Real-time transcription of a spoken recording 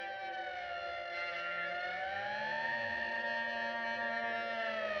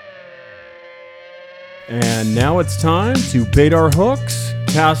And now it's time to bait our hooks,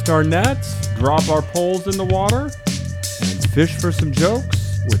 cast our nets, drop our poles in the water, and fish for some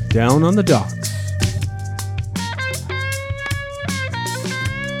jokes with Down on the Docks.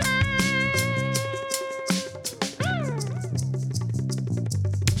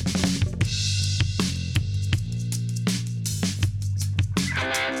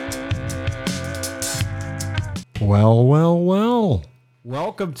 Well.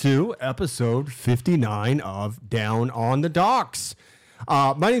 Welcome to episode 59 of Down on the Docks.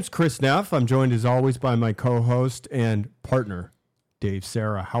 My name's Chris Neff. I'm joined as always by my co-host and partner, Dave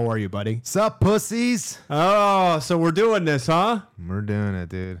Serra. How are you, buddy? Sup, pussies? Oh, so we're doing this, huh? We're doing it,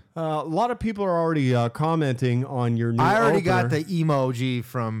 dude. A lot of people are already commenting on your new I already opener. got the emoji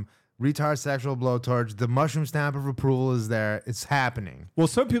from Retard Sexual Blowtorch. The mushroom stamp of approval is there. It's happening. Well,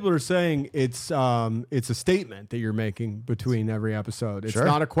 some people are saying it's a statement that you're making between every episode. It's Sure.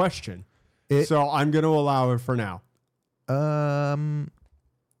 not a question. So I'm going to allow it for now.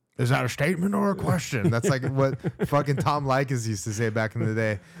 Is that a statement or a question? That's like what fucking Tom Likas used to say back in the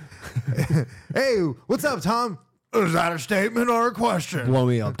day. Hey, what's up, Tom? Is that a statement or a question? Blow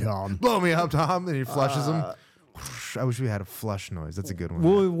me up, Tom. Blow me up, Tom. And he flushes him. I wish we had a flush noise. That's a good one.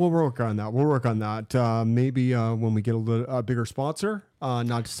 We'll work on that. Maybe when we get a bigger sponsor.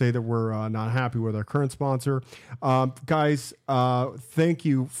 Not to say that we're not happy with our current sponsor. Guys, thank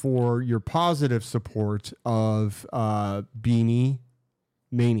you for your positive support of Beanie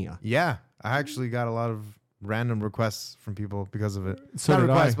Mania. Yeah, I actually got a lot of random requests from people because of it. So Not did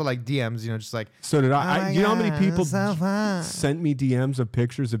requests, I. but like DMs, just like, So did oh I. my You know how many God, people so fun. sent me DMs of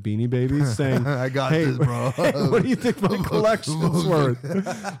pictures of Beanie Babies saying, I got hey, this, bro. what do you think my collection's worth?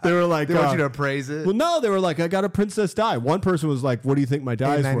 They were like, They want you to appraise it. well, no, they were like, I got a Princess die. One person was like, what do you think my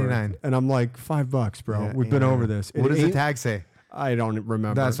die's worth? $8.99. And I'm like, $5, bro. Yeah, We've been over this. What does the ain't- tag say? I don't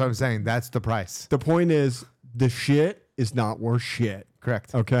remember. That's what I'm saying. That's the price. The point is, the shit is not worth shit.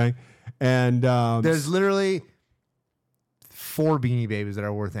 Correct. Okay? And There's literally 4 Beanie Babies that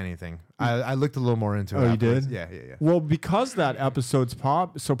are worth anything. I looked a little more into it. Oh, you afterwards. did? Yeah. well, because that episode's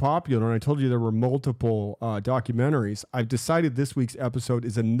so popular, and I told you there were multiple documentaries, I've decided this week's episode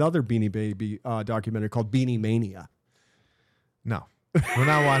is another Beanie Baby documentary called Beanie Mania. No. We're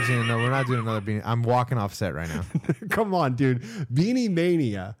not watching it. No, we're not doing another Beanie. I'm walking off set right now. Come on, dude. Beanie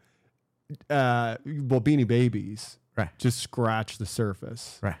Mania, Beanie Babies, Right. just scratch the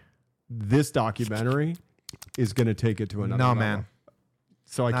surface. Right. This documentary is going to take it to another No, level. man.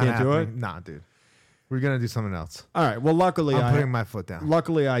 So I Not can't do it? happening. Nah, dude. We're going to do something else. All right. Well, luckily, I'm putting my foot down.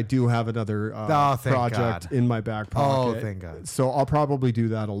 Luckily, I do have another Oh, thank project God. in my back pocket. Oh, thank God. So I'll probably do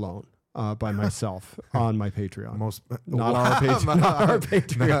that alone by myself on my Patreon. Not our Patreon. Not our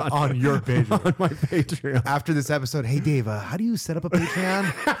Patreon. On your Patreon. On my Patreon. After this episode, hey, Dave, how do you set up a Patreon?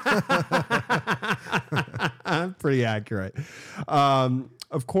 Pretty accurate.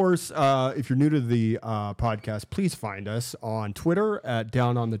 Of course, if you're new to the podcast, please find us on Twitter at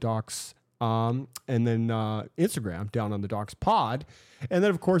Down on the Docks, and then Instagram, Down on the Docks Pod. And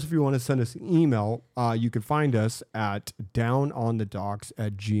then, of course, if you want to send us an email, you can find us at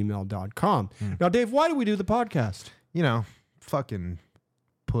downonthedocks@gmail.com. Now, Dave, why do we do the podcast? Fucking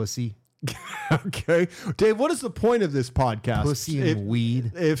pussy. Okay. Dave, what is the point of this podcast? Pussy and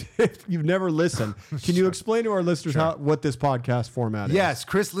weed. If you've never listened, can you explain to our listeners what this podcast format is? Yes,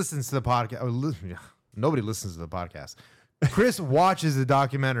 Chris listens to the podcast. Nobody listens to the podcast. Chris watches the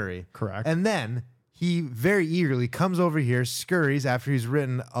documentary. Correct. And then he very eagerly comes over here, scurries after he's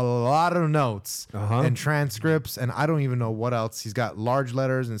written a lot of notes and transcripts, and I don't even know what else. He's got large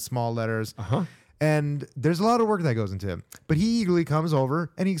letters and small letters. And there's a lot of work that goes into it. But he eagerly comes over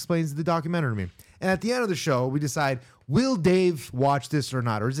and he explains the documentary to me. And at the end of the show, we decide, will Dave watch this or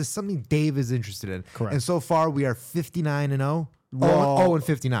not? Or is this something Dave is interested in? Correct. And so far, we are 59-0. Well,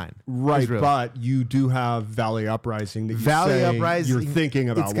 0-59. Right, Israel. but you do have Valley Uprising that you Valley say Uprising. you're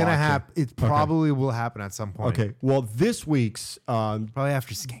thinking about It's gonna watching. happen. It probably will happen at some point. Okay, well, this week's, Probably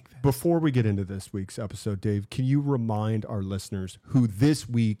after Skankfest. before we get into this week's episode, Dave, can you remind our listeners who this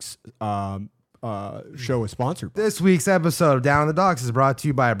week's show is sponsored by? This week's episode of Down on the Docks is brought to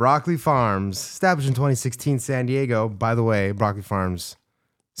you by Broccoli Farms, established in 2016, San Diego. By the way, Broccoli Farms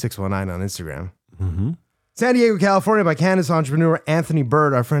 619 on Instagram. San Diego, California, by Candace entrepreneur Anthony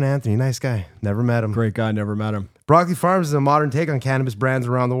Bird, our friend Anthony. Nice guy. Never met him. Great guy, never met him. Broccoli Farms is a modern take on cannabis brands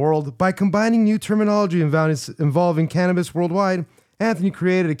around the world. By combining new terminology involving cannabis worldwide, Anthony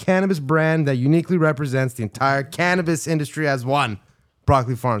created a cannabis brand that uniquely represents the entire cannabis industry as one.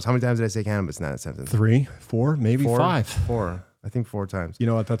 Broccoli Farms. How many times did I say cannabis in that sentence? 3, 4, maybe 5. 4. I think 4 times. You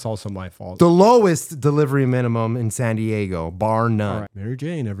know what? That's also my fault. The lowest delivery minimum in San Diego, bar none. All right. Mary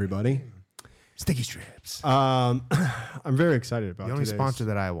Jane, everybody. Sticky strips. I'm very excited about The only today's- sponsor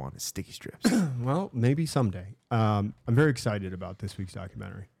that I want is Sticky Strips. Well, maybe someday. I'm very excited about this week's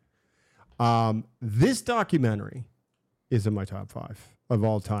documentary. This documentary is in my top 5 of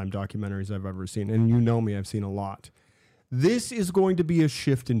all time documentaries I've ever seen. And you know me, I've seen a lot. This is going to be a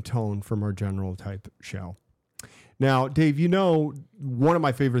shift in tone from our general type show. Now, Dave, you know, one of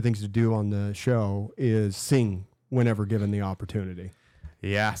my favorite things to do on the show is sing whenever given the opportunity.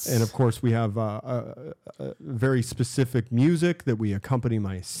 Yes. And of course, we have a very specific music that we accompany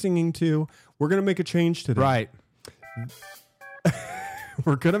my singing to. We're going to make a change today. Right.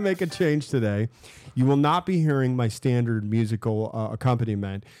 We're going to make a change today. You will not be hearing my standard musical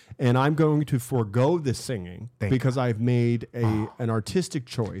accompaniment, and I'm going to forego the singing because I've made an artistic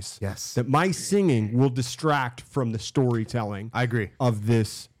choice. Yes. That my singing will distract from the storytelling. I agree. Of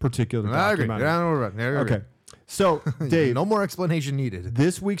this particular I agree. documentary. Okay. So, Dave, no more explanation needed.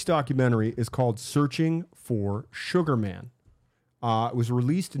 This week's documentary is called Searching for Sugar Man. It was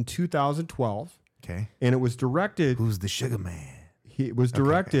released in 2012. Okay. And it was directed. Who's the Sugar Man? It was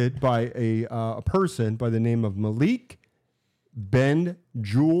directed by a person by the name of Malik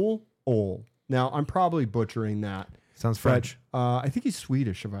Ben-Jul Ol. Now, I'm probably butchering that. Sounds French. I think he's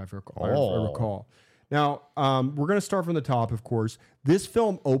Swedish, if I recall. Now, we're going to start from the top, of course. This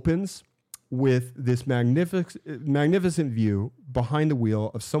film opens with this magnificent view behind the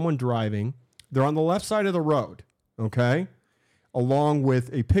wheel of someone driving. They're on the left side of the road, okay? Along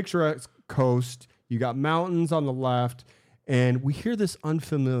with a picturesque coast. You got mountains on the left, and we hear this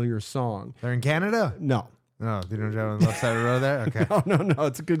unfamiliar song. They're in Canada? No. No, they don't drive on the left side of the road there? Okay. No.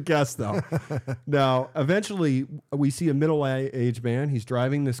 It's a good guess, though. Now, eventually, we see a middle-aged man. He's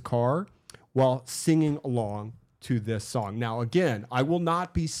driving this car while singing along to this song. Now, again, I will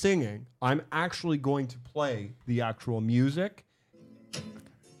not be singing. I'm actually going to play the actual music.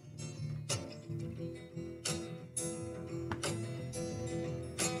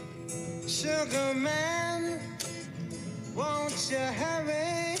 Sugar man, won't you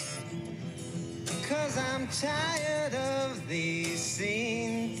hurry? 'Cause I'm tired of these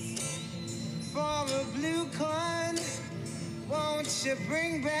scenes. For a blue coin, won't you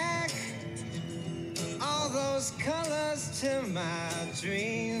bring back all those colors to my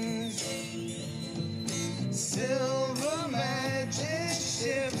dreams? Silver magic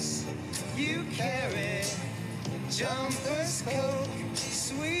ships you carry, jumpers, coke,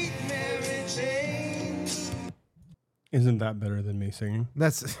 sweet Mary Jane. Isn't that better than me singing?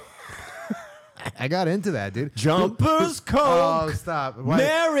 That's... I got into that, dude. Jumpers, coke, oh, stop.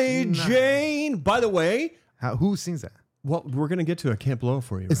 Mary Jane. By the way... who sings that? Well, we're going to get to it. I can't blow it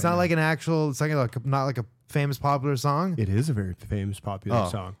for you. It's not like an actual... It's like not like a famous popular song? It is a very famous popular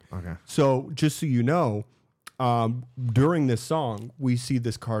song. Okay. So just so you know, during this song, we see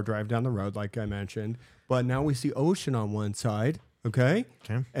this car drive down the road, like I mentioned. But now we see ocean on one side, okay?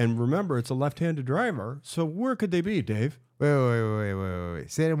 Okay. And remember, it's a left-handed driver. So where could they be, Dave? Wait.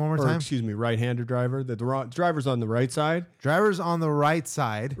 Say it one more time. Excuse me, right-handed driver. The driver's on the right side. Driver's on the right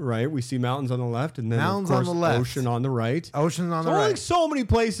side. Right. We see mountains on the left, and then Mountains of course, on the left. ocean on the right. Ocean's on the Only right. so many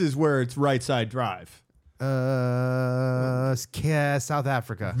places where it's right side drive. South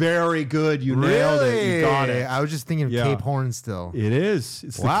Africa. Very good. You nailed it. You got it. I was just thinking of Cape Horn still. It is.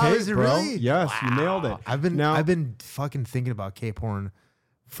 It's Wow, the Cape, is it bro. really? Yes, Wow. you nailed it. I've been fucking thinking about Cape Horn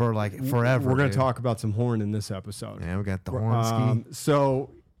for like forever. We're going to dude. talk about some horn in this episode. Yeah, we got the horn ski. So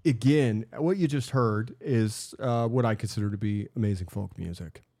again, what you just heard is what I consider to be amazing folk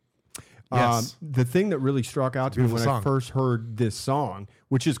music. Yes. The thing that really struck out to me Beautiful when I song. first heard this song,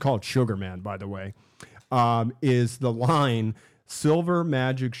 which is called Sugar Man, by the way, is the line, silver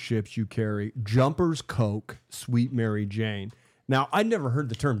magic ships you carry, jumpers, coke, sweet Mary Jane. Now, I'd never heard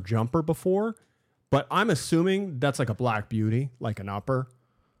the term jumper before, but I'm assuming that's like a black beauty, like an upper.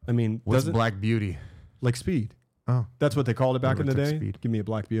 I mean, What's doesn't Black Beauty? like Speed. Oh, That's what they called it back in the Never took day. Speed. Give me a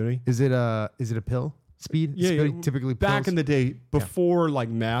black beauty. is it a pill? Speed? Typically back pills? in the day before like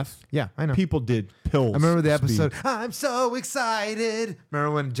meth. Yeah, I know. People did pills. I remember the Speed. episode. I'm so excited.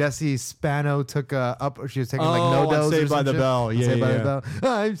 Remember when Jessie Spano took up, or she was taking like Oh, no on dose Saved or by some the shit? Bell. On Yeah, Saved by yeah. the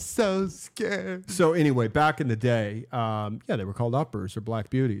Bell. I'm so scared. So anyway, back in the day, they were called uppers or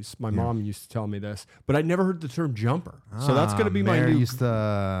black beauties. My mom used to tell me this, but I'd never heard the term jumper. So that's going to be my Mary new. used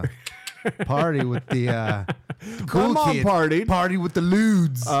to party with the cool mom kid. partied. Party with the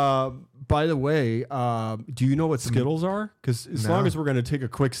lewds. By the way, do you know what Skittles are? Because as long as we're going to take a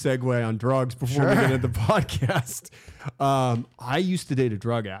quick segue on drugs before we get into the podcast, I used to date a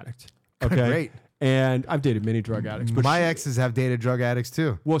drug addict. Okay, Great. And I've dated many drug addicts. But My exes have dated drug addicts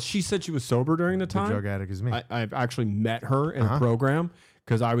too. well, she said she was sober during the time. Drug addict is me. I've actually met her in a program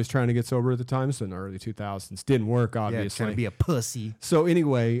because I was trying to get sober at the time. So in the early 2000s, didn't work Yeah, obviously. trying to be a pussy. So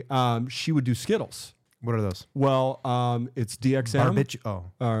anyway, she would do Skittles. What are those? Well, it's DXM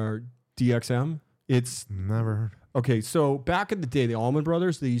or DXM. It's Never heard. okay. So back in the day, the Allman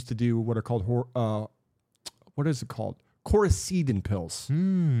Brothers, they used to do what are called what is it called? Coracidin pills,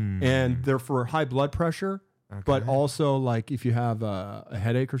 and they're for high blood pressure, but also like if you have a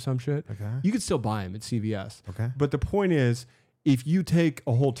headache or some shit, you can still buy them at CVS. Okay. But the point is, if you take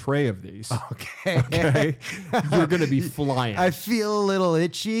a whole tray of these, Okay. you're gonna be flying. I feel a little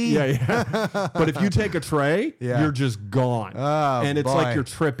itchy. Yeah. But if you take a tray, Yeah. you're just gone. Oh, and it's boy. like you're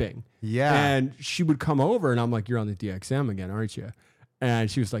tripping. Yeah. And she would come over and I'm like, you're on the DXM again, aren't you?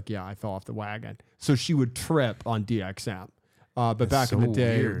 And she was like, yeah, I fell off the wagon. So she would trip on DXM. But back in the so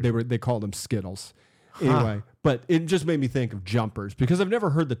day, weird. they called them Skittles. Anyway, but it just made me think of jumpers because I've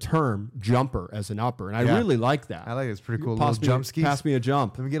never heard the term jumper as an upper. And I Yeah. really like that. I like it. It's pretty cool. Pass Little me, jump skis. pass me a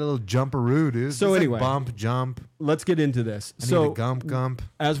jump. Let me get a little jumperoo, dude. So It's like anyway. bump, jump. Let's get into this. I need So a gump.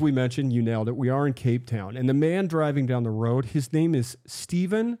 as we mentioned, you nailed it. We are in Cape Town. And the man driving down the road, his name is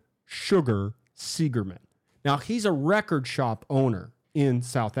Stephen Sugar Siegerman. Now, he's a record shop owner in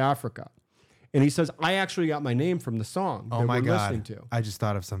South Africa. And he says, I actually got my name from the song Oh that my we're God. listening to. I just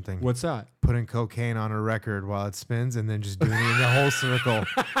thought of something. What's that? Putting cocaine on a record while it spins and then just doing it in the whole circle.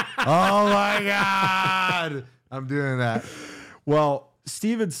 Oh my God. I'm doing that. Well,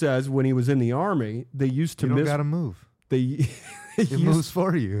 Stephen says when he was in the Army, they used to You don't got to move. they It moves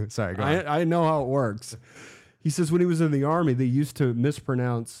for you. Sorry, go on. I know how it works. He says when he was in the Army, they used to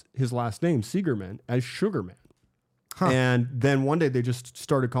mispronounce his last name, Siegerman, as Sugarman. And then one day they just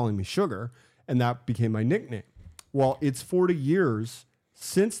started calling me Sugar, and that became my nickname. Well, it's 40 years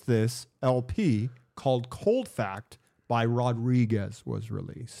since this LP called Cold Fact by Rodriguez was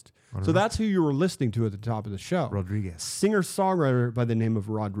released. So that's who you were listening to at the top of the show. Rodriguez. Singer-songwriter by the name of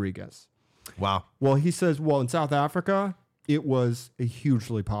Rodriguez. Wow. Well, he says, in South Africa, it was a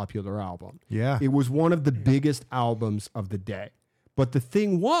hugely popular album. Yeah. It was one of the biggest albums of the day. But the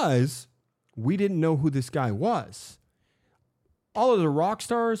thing was, we didn't know who this guy was. All of the rock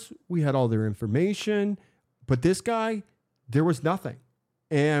stars, we had all their information, but this guy, there was nothing.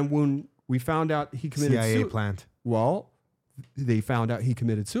 And when we found out he committed CIA plant. well, they found out he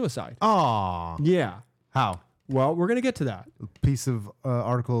committed suicide. Aw. Yeah. How? Well, we're going to get to that. Piece of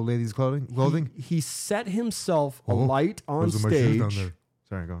article of ladies' clothing? He set himself alight on Those are my shoes down stage. there.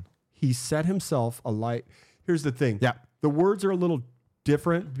 Sorry, go on. He set himself alight. Here's the thing. Yeah. The words are a little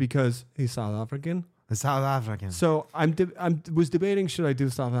different because he's South African. The South African. So I was debating, should I do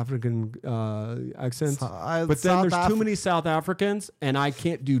South African accents? But then South there's too many South Africans, and I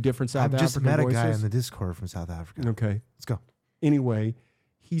can't do different South I've just African met a voices. guy in the Discord from South Africa. Okay. Let's go. Anyway,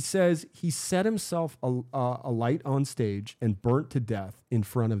 he says he set himself alight on stage and burnt to death in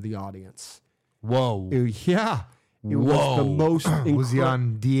front of the audience. Whoa. Yeah. It was the most Was he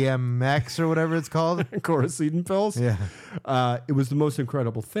on DMX or whatever it's called? Coracidin pills? Yeah. It was the most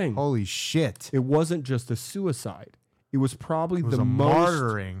incredible thing. Holy shit. It wasn't just a suicide. It was probably It was the a most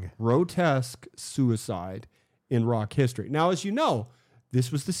martyring. grotesque suicide in rock history. Now, as you know,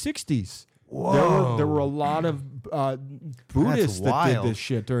 this was the 60s. Whoa. There were a lot of Buddhists that did wild. this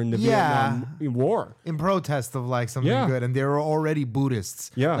shit during the Yeah. Vietnam War. In protest of like something Yeah. good. And they were already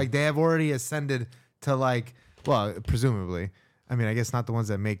Buddhists. Yeah. Like they have already ascended to like, well, presumably. I mean, I guess not the ones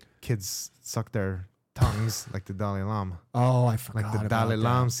that make kids suck their tongues like the Dalai Lama. Oh, I forgot Like the about Dalai that.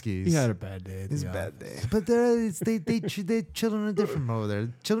 Lamskis. He had a bad day. It's a bad day. But they children are different over there.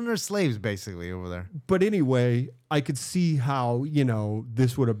 Children are slaves basically over there. But anyway, I could see how,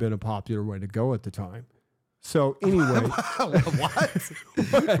 this would have been a popular way to go at the time. So anyway, What?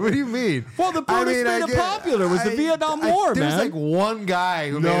 What do you mean? well, the Buddhists made it popular. It was the Vietnam War, There's man. like one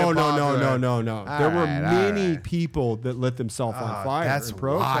guy who made No. it popular. There were right, many right. people that lit themselves on fire. That's in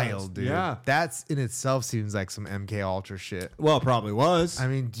protest. wild, dude. Yeah. That's in itself seems like some MK Ultra shit. Well, it probably was. I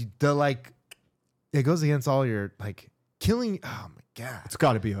mean, it goes against all your like killing. Oh my god. It's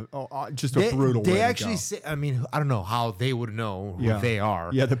got to be just a brutal way They to actually go. say. I mean, I don't know how they would know who Yeah. they are.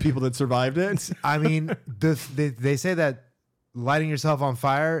 Yeah, the people that survived it. I mean, they say that lighting yourself on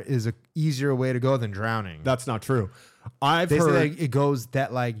fire is a easier way to go than drowning. That's not true. I've They say heard. that it goes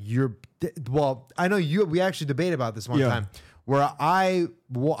that like you're. Well, I know you. We actually debated about this one Yeah. time where I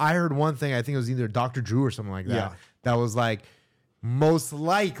heard one thing. I think it was either Dr. Drew or something like that. Yeah. That was like most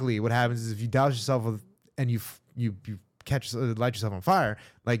likely what happens is if you douse yourself with and you light yourself on fire,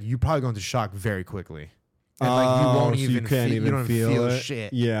 like you probably go into shock very quickly. And like you won't so even you can't even you don't feel it.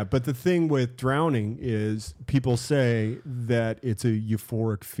 shit. Yeah, but the thing with drowning is people say that it's a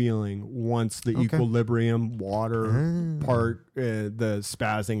euphoric feeling once the equilibrium, water part, the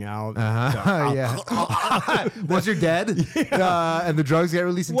spazzing out. Yeah. Once you're dead and the drugs get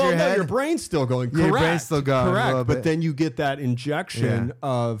released into Well, your no, head. your brain's still going. Yeah, Correct. your brain's still going a little Correct. But bit. then you get that injection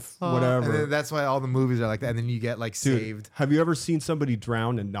of whatever. And then that's why all the movies are like that. And then you get like Dude, saved. have you ever seen somebody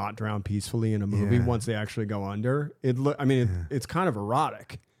drown and not drown peacefully in a movie Yeah. once they actually go under? It's kind of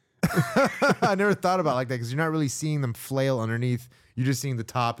erotic. I never thought about it like that because you're not really seeing them flail underneath. You're just seeing the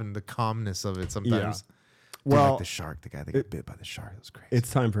top and the calmness of it sometimes. Dude, Well, like the shark, the guy that got bit by the shark. It was crazy.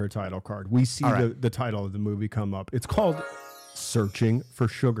 it's time for a title card. We see All right. the title of the movie come up. It's called Searching for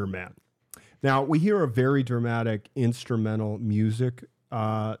Sugar Man. Now, we hear a very dramatic instrumental music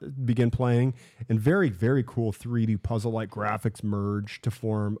begin playing, and very, very cool 3D puzzle-like graphics merge to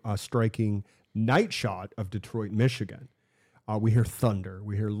form a striking night shot of Detroit, Michigan. We hear thunder,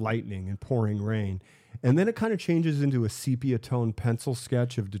 we hear lightning and pouring rain. And then it kind of changes into a sepia tone pencil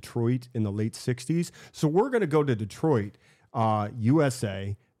sketch of Detroit in the late 60s. So we're going to go to Detroit,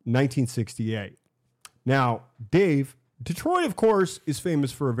 USA, 1968. Now, Dave, Detroit, of course, is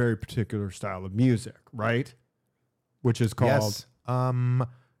famous for a very particular style of music, right? Which is called... Yes.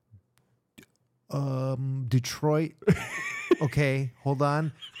 Detroit. Okay, hold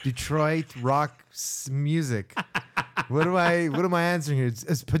on. Detroit rock music. What am I answering here?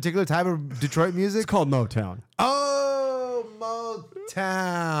 It's a particular type of Detroit music? It's called Motown. Oh,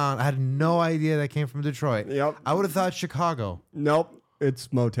 Motown. I had no idea that came from Detroit. Yep. I would have thought Chicago. Nope, it's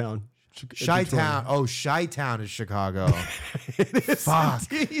Motown. Chi-Town. Oh, Chi-Town is Chicago. Fuck.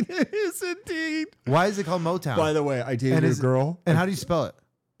 It is indeed. Why is it called Motown? By the way, I dated a girl. And how do you spell it?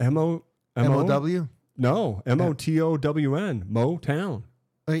 M-O-W? M-O-W? No, M-O-T-O-W-N. Motown.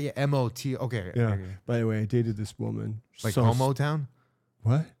 Oh, yeah, M-O-T. Okay. Yeah. okay. By the way, I dated this woman. Like So- Homotown?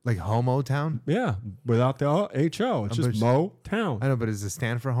 What? Like Homotown? Yeah, without the H-O. It's just Motown. I know, but does it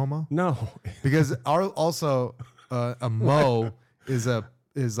stand for homo? No. Because also a Mo is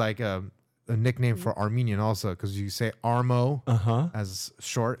like a nickname for Armenian also because you say Armo as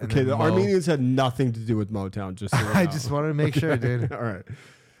short. And Okay, then the Mo. Armenians had nothing to do with Motown. Just so you I know. just wanted to make sure, dude. All right.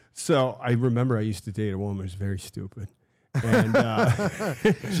 So I remember I used to date a woman who was very stupid. And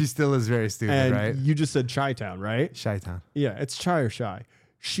She still is very stupid, and right? you just said Chi-Town, right? Chi-Town. Yeah, it's Chi or Shy.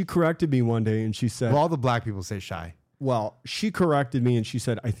 She corrected me one day and she said, Well, all the black people say shy. well, she corrected me and she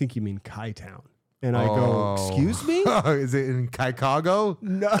said, I think you mean Chi-Town. And I go, Oh. excuse me? Is it in Chicago?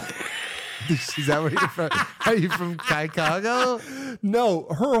 No. Is that where you're from? Are you from Chicago? No,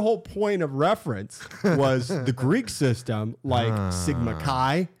 her whole point of reference was the Greek system, like Sigma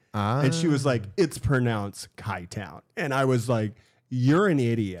Chi. And she was like, it's pronounced Chi-Town. And I was like, you're an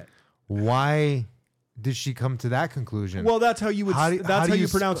idiot. Why did she come to that conclusion? Well, that's how you would. How do you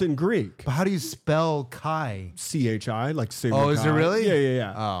pronounce it in Greek. but how do you spell Chi? CHI, like Sigma. Oh, is it Chi. really?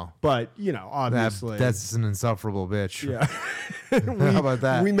 Yeah. Oh. But you know, obviously, That's an insufferable bitch. yeah. How about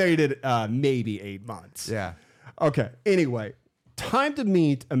that? We made it maybe 8 months. Yeah. Okay. Anyway, time to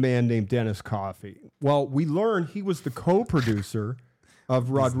meet a man named Dennis Coffey. Well, we learned he was the co-producer of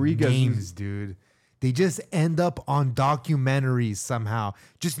Rodriguez's. Names, dude. They just end up on documentaries somehow.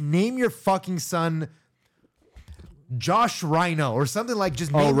 Just name your fucking son Josh Rhino or something like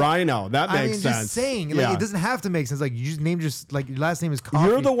just name. Oh, Rhino. That I makes mean, sense. just saying. Like, Yeah. it doesn't have to make sense. Like, you just name just like your last name is Coffey.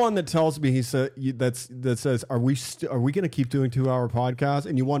 You're the one that tells me he said that says, "Are we going to keep doing 2-hour podcasts?"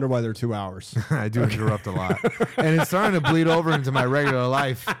 And you wonder why they're 2 hours. I do interrupt a lot. And it's starting to bleed over into my regular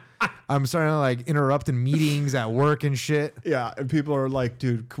life. I'm starting to like interrupt in meetings at work and shit. Yeah, and people are like,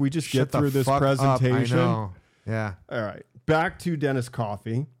 "Dude, can we just Shut get the through this fuck up. presentation?" I know. Yeah. All right, back to Dennis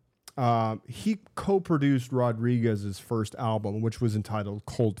Coffey. He co-produced Rodriguez's first album, which was entitled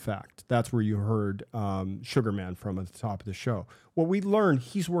Cold Fact. That's where you heard Sugar Man from at the top of the show. Well, we learned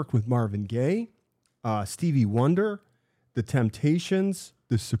he's worked with Marvin Gaye, Stevie Wonder, The Temptations,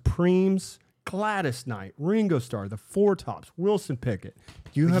 The Supremes, Gladys Knight, Ringo Starr, The Four Tops, Wilson Pickett.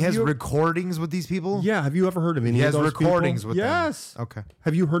 He has recordings with these people? Yeah, have you ever heard of any He of has those recordings people? with Yes. them. Okay.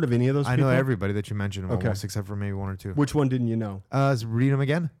 Have you heard of any of those I people? know everybody that you mentioned Okay. almost, except for maybe one or two. Which one didn't you know? Read them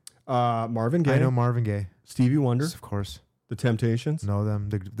again. Marvin Gaye, I know Marvin Gaye. Stevie Wonder, Of course. The Temptations. Know them.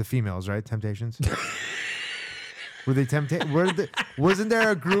 The females, right? Temptations. Were they wasn't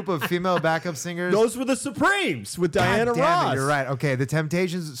there a group of female backup singers? Those were the Supremes with God Diana damn Ross. it, you're right. Okay, the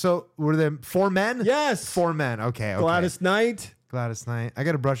Temptations. So were there 4 men? Yes. 4 men. Okay. Gladys Knight. Gladys Knight. I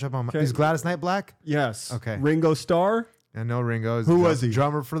got to brush up on my. Okay. Is Gladys Knight black? Yes. Okay. Ringo Starr. I know Ringo. Is Who the was he?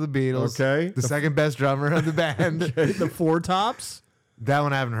 Drummer for the Beatles. Okay. The second best drummer of the band. Okay. The Four Tops. That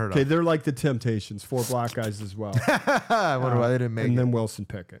one I haven't heard Okay, of. they're like the Temptations, 4 black guys as well. I wonder why they didn't make And it. then Wilson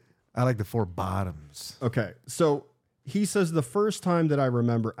Pickett. I like the 4 bottoms. Okay, so he says the first time that I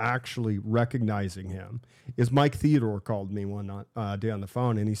remember actually recognizing him is Mike Theodore called me one day on the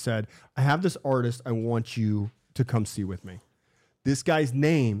phone, and he said, I have this artist I want you to come see with me. This guy's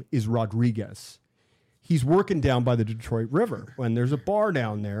name is Rodriguez. He's working down by the Detroit River. When there's a bar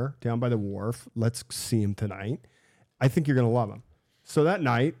down there, down by the wharf, let's see him tonight. I think you're going to love him. So that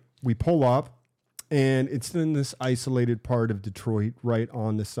night, we pull up, and it's in this isolated part of Detroit, right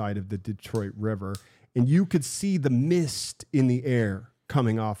on the side of the Detroit River. And you could see the mist in the air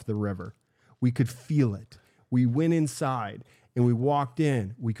coming off the river. We could feel it. We went inside and we walked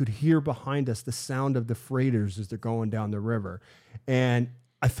in. We could hear behind us the sound of the freighters as they're going down the river. And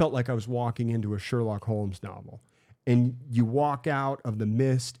I felt like I was walking into a Sherlock Holmes novel. And you walk out of the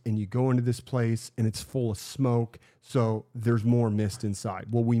mist and you go into this place and it's full of smoke. So there's more mist inside.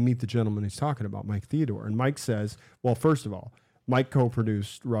 Well, we meet the gentleman he's talking about, Mike Theodore. And Mike says, well, first of all, Mike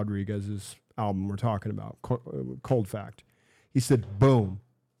co-produced Rodriguez's album we're talking about, Cold Fact. He said, boom,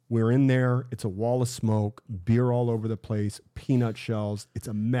 we're in there. It's a wall of smoke, beer all over the place, peanut shells. It's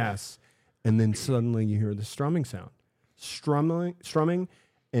a mess. And then suddenly you hear the strumming sound. Strumming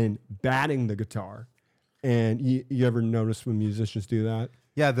and batting the guitar. And you ever notice when musicians do that?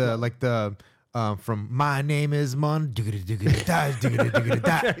 Yeah, from My Name Is Mon.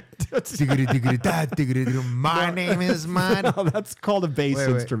 My name is mine. No, that's called a bass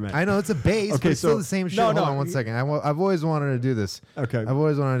instrument. I know it's a bass, but it's still the same shit. Hold on one second. I've always wanted to do this. Okay. I've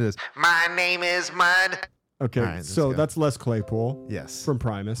always wanted to do this. My name is mine. Okay, right, so that's Les Claypool. Yes. From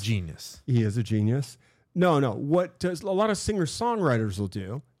Primus. Genius. He is a genius. No. What a lot of singer-songwriters will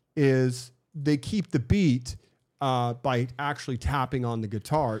do is they keep the beat by actually tapping on the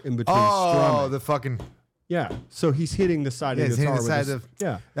guitar in between strumming. The fucking... Yeah, so he's hitting the side of the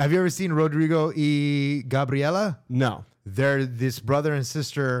guitar. Have you ever seen Rodrigo y Gabriela? No. They're this brother and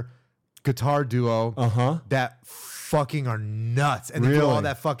sister guitar duo that fucking are nuts. And they do all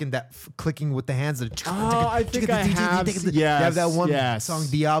that fucking clicking with the hands. I think I have. Yes, you have that one song,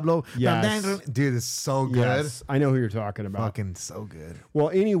 Diablo. Yes. Dude, it's so good. Yes, I know who you're talking about. Fucking so good. Well,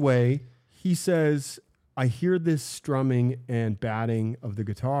 anyway, he says, I hear this strumming and batting of the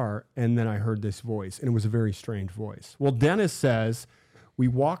guitar, and then I heard this voice, and it was a very strange voice. Well, Dennis says, we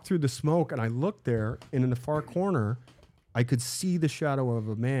walked through the smoke, and I looked there, and in the far corner, I could see the shadow of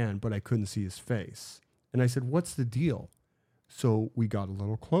a man, but I couldn't see his face. And I said, what's the deal? So we got a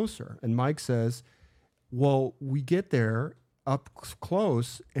little closer, and Mike says, well, we get there up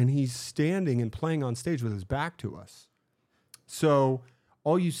close, and he's standing and playing on stage with his back to us. So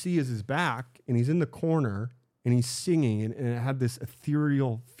all you see is his back, and he's in the corner, and he's singing, and it had this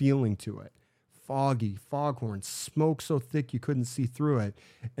ethereal feeling to it. Foggy, foghorn, smoke so thick you couldn't see through it.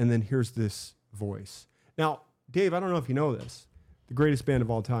 And then here's this voice. Now, Dave, I don't know if you know this. The greatest band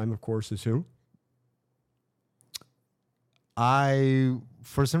of all time, of course, is who? I,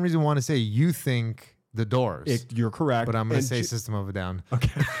 for some reason, want to say you think The Doors. You're correct. But I'm going to say System of a Down.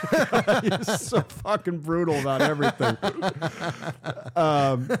 Okay. You're so fucking brutal about everything.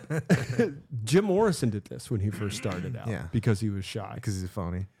 Jim Morrison did this when he first started out because he was shy. Because he's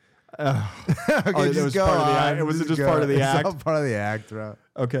phony. Okay, just go on. It was just part of the act. It's all part of the act, bro.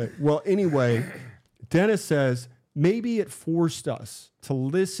 Okay. Well, anyway, Dennis says maybe it forced us to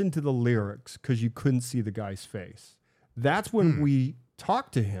listen to the lyrics because you couldn't see the guy's face. That's when we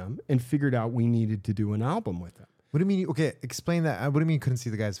talked to him and figured out we needed to do an album with him. What do you mean? Okay, explain that. What do you mean you couldn't see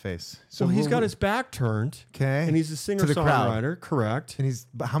the guy's face? So he's got his back turned. Okay. And he's a singer-songwriter. Correct. And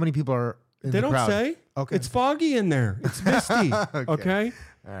but how many people are in the crowd? They don't say. Okay. It's foggy in there. It's misty. Okay.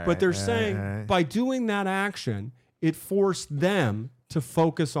 Right, but they're saying by doing that action, it forced them to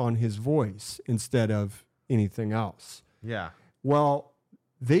focus on his voice instead of anything else. Yeah. Well,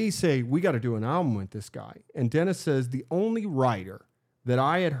 they say, we got to do an album with this guy. And Dennis says the only writer that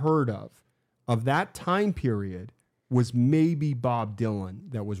I had heard of that time period was maybe Bob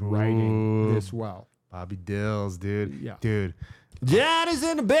Dylan that was writing this well. Bobby Dills, dude. Yeah. Dude. Johnny's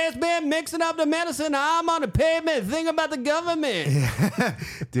in the basement mixing up the medicine. I'm on the pavement thinking about the government.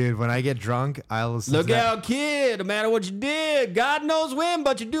 Dude, when I get drunk, I'll listen Look out, kid. No matter what you did, God knows when,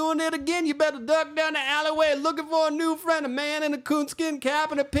 but you're doing it again. You better duck down the alleyway looking for a new friend. A man in a coonskin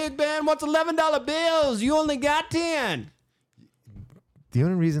cap and a pig band wants $11 bills. You only got 10. The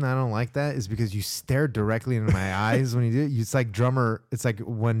only reason I don't like that is because you stare directly into my eyes when you do it. It's like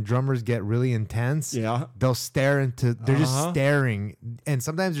when drummers get really intense. Yeah. They'll stare into, they're just staring. And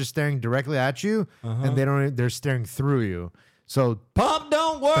sometimes they're staring directly at you and they're staring through you. So pump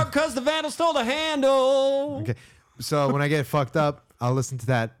don't work because the vandal stole the handle. Okay. So when I get fucked up, I'll listen to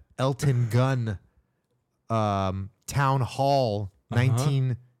that Elton Gunn Town Hall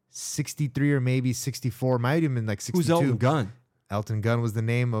 1963 or maybe 64. Might have been like 62. Who's Elton Gunn? Elton Gunn was the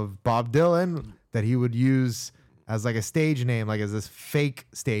name of Bob Dylan that he would use as like a stage name, like as this fake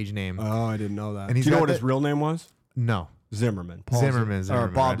stage name. Oh, I didn't know that. And Do he's you know got what his that- real name was? No. Zimmerman. Zimmerman. Or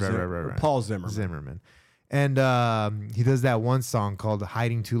Bob Right. Paul Zimmerman. Zimmerman. And he does that one song called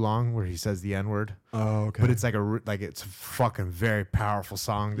 "Hiding Too Long" where he says the N-word. Oh, okay. But it's like it's a fucking very powerful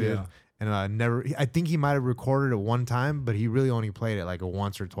song, dude. Yeah. And I think he might have recorded it one time, but he really only played it like a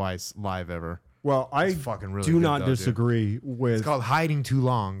once or twice live ever. Well, I fucking really do good not though, dude. disagree with. It's called "Hiding Too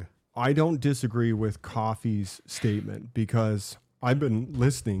Long." I don't disagree with Coffey's statement because I've been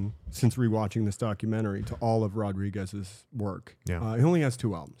listening since rewatching this documentary to all of Rodriguez's work. Yeah. He only has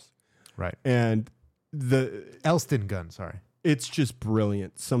 2 albums, Right. and Elston Gunn, sorry. it's just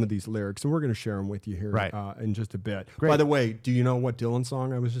brilliant. Some of these lyrics, and we're going to share them with you here Right. In just a bit. Great. By the way, do you know what Dylan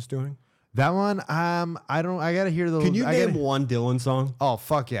song I was just doing? That one, I gotta hear the. Can you I name gotta, one Dylan song? Oh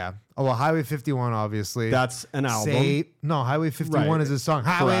fuck yeah! Oh well, Highway 51, obviously. That's an album. No, Highway 51 Right. is a song.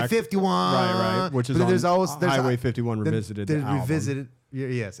 Highway Correct. 51. Right. Which is But then on there's Highway 51 then Revisited. There's the album. Revisited.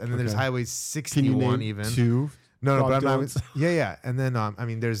 Yes, and then there's Okay. Highway Can you 61 name even. 2? No, Bob but I'm not. Dylan? Yeah. And then I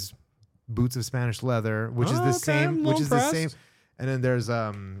mean, there's Boots of Spanish Leather, which is Oh, the okay, same. I'm Which is the impressed. same. And then there's It's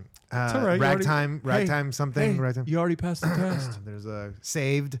all right. You Ragtime already- something. Hey, Ragtime. you already passed the test. There's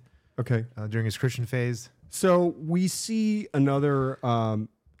Saved Okay. during his Christian phase. So we see another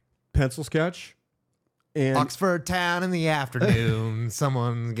pencil sketch. And Oxford Town in the afternoon.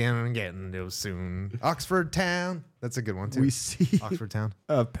 Someone's gonna get into soon. Oxford Town. That's a good one too. we see Oxford Town.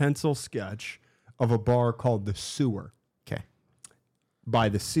 a pencil sketch of a bar called The Sewer Okay. by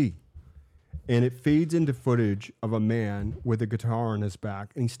the sea. And it fades into footage of a man with a guitar on his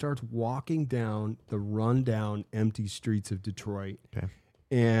back. And he starts walking down the rundown, empty streets of Detroit. Okay.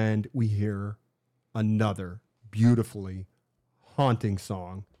 And we hear another beautifully haunting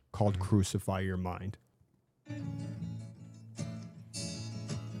song called Crucify Your Mind.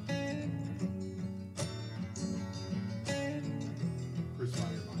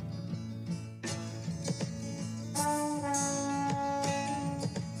 Crucify Your Mind.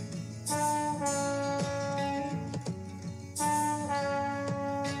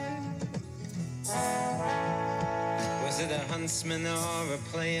 Was it a huntsman or a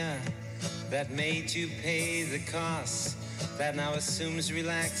player that made you pay the cost? That now assumes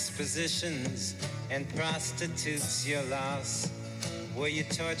relaxed positions and prostitutes your loss? Were you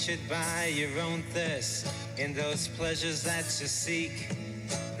tortured by your own thirst in those pleasures that you seek?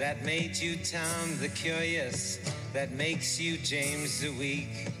 That made you Tom the Curious, that makes you James the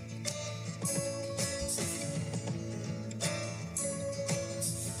Weak?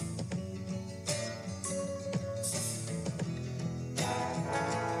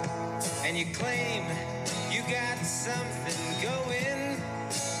 And you claim you got something going,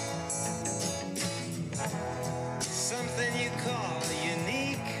 something you call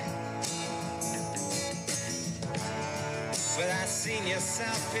unique. But I seen your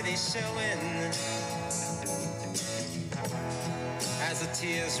self-pity showing as the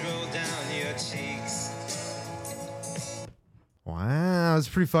tears roll down your cheeks. Wow, that's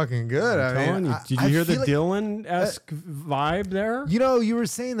pretty fucking good. I Telling mean, you, did I you hear the feel like- Dylan-esque vibe there? You know, you were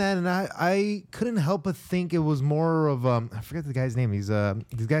saying that, and I couldn't help but think it was more of I forget the guy's name. He's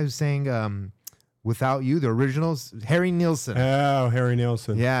this guy who's saying "Without You," the originals, Harry Nilsson. Oh, Harry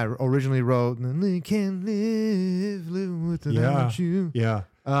Nilsson. Yeah, originally wrote "We Can't Live Without You." Yeah.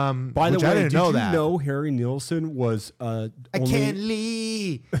 By the which way, I didn't did know you that. know Harry Nilsson was I can't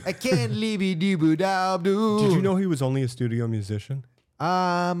leave. I can't leave. Did Did you know he was only a studio musician?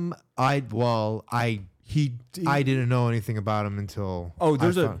 I didn't know anything about him until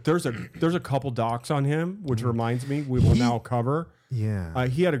There's I a couple docs on him, which reminds me we will now cover. yeah.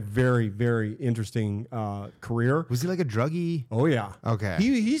 He had a very, very interesting career. Was he like a druggie? Oh yeah. Okay.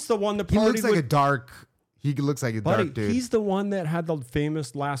 He's the one that He partied looks like with, a dark. He looks like a buddy. dark dude. He's the one that had the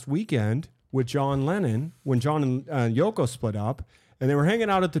famous Last Weekend with John Lennon when John and Yoko split up, and they were hanging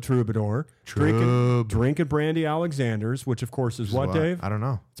out at the Troubadour, drinking brandy Alexander's, which of course is what, Dave? I don't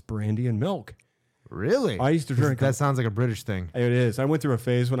know. It's brandy and milk. Really? I used to drink That sounds like a British thing. It is. I went through a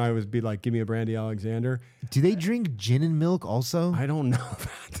phase when I would be like, "Give me a brandy Alexander." Do they drink gin and milk also? I don't know about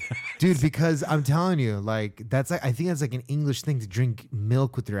that. Dude, because I'm telling you, like I think that's like an English thing to drink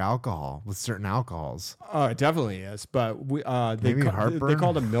milk with your alcohol, with certain alcohols. Oh, it definitely is. But we Maybe they heartburn?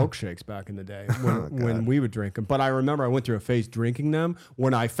 called them milkshakes back in the day when we would drink them. But I remember I went through a phase drinking them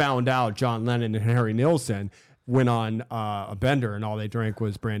when I found out John Lennon and Harry Nilsson went on a bender and all they drank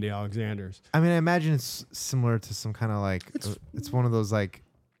was Brandy Alexander's. I mean, I imagine it's similar to some kind of like it's one of those like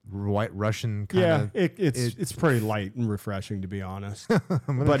White Russian kind of. It's pretty light and refreshing, to be honest.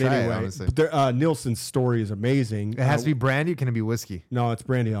 But anyway, Nielsen's story is amazing. It has to be brandy. Or can it be whiskey? No, it's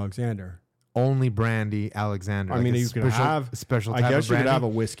Brandy Alexander. Only Brandy Alexander. I mean, you could have a special. I type guess of you brandy? could have a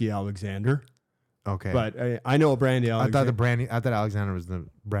whiskey Alexander. Okay, But I know a Brandy Alexander. I thought Alexander was the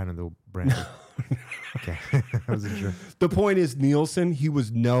brand of the brandy. Okay, I wasn't sure. The point is, Nielsen, he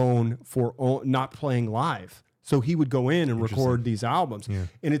was known for not playing live. So he would go in and record these albums. Yeah.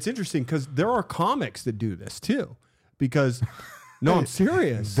 And it's interesting because there are comics that do this too. Because, no, I'm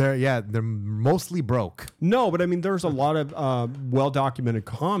serious. They're mostly broke. No, but I mean, there's a lot of well-documented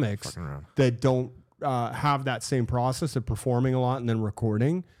comics that don't have that same process of performing a lot and then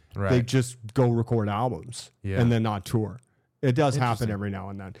recording. Right. They just go record albums and then not tour. It does happen every now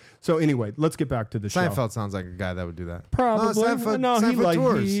and then. So anyway, let's get back to the show. Seinfeld sounds like a guy that would do that. Probably.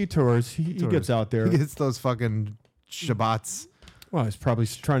 Seinfeld He tours. He gets out there. He gets those fucking Shabbats. Well, he's probably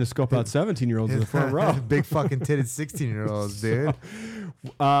trying to scope out 17-year-olds in the front row. Big fucking titted 16-year-olds, dude.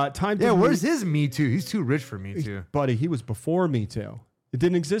 Where's his Me Too? He's too rich for Me Too. Buddy, he was before Me Too. It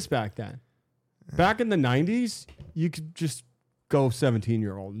didn't exist back then. Back in the 90s, you could just go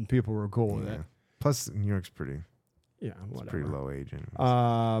 17-year-old and people were cool with it. Plus, New York's pretty. Yeah, whatever. Pretty low age.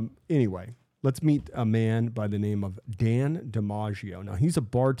 Anyway, let's meet a man by the name of Dan DiMaggio. Now, he's a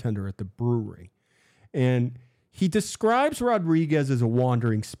bartender at the brewery. And he describes Rodriguez as a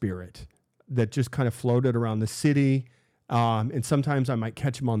wandering spirit that just kind of floated around the city. And sometimes I might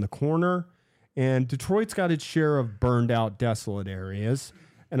catch him on the corner. And Detroit's got its share of burned out, desolate areas.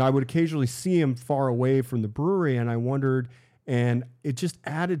 And I would occasionally see him far away from the brewery. And I wondered... And it just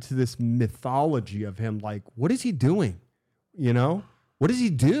added to this mythology of him. Like, what is he doing? You know, what does he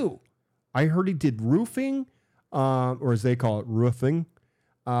do? I heard he did roofing, or as they call it, roofing,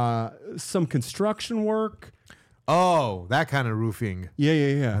 some construction work. Oh, that kind of roofing.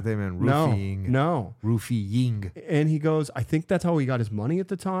 Yeah. They meant roofing. No. Roofing. And he goes, I think that's how he got his money at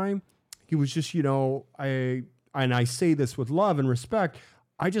the time. He was just, and I say this with love and respect.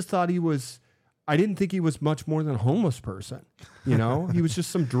 I just thought I didn't think he was much more than a homeless person. He was just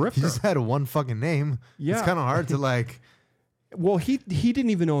some drifter. He just had one fucking name. Yeah. It's kind of hard to like. Well, he didn't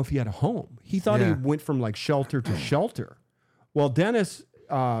even know if he had a home. He thought he went from like shelter to shelter. Well, Dennis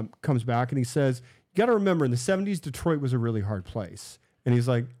comes back and he says, you got to remember in the 70s, Detroit was a really hard place. And he's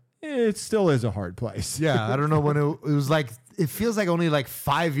like, it still is a hard place. Yeah. I don't know when it was like, it feels like only like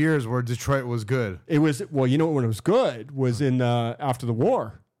 5 years where Detroit was good. It was, when it was good was in after the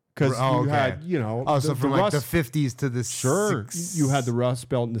war. Because had, so from like the 50s to the Sure. You had the Rust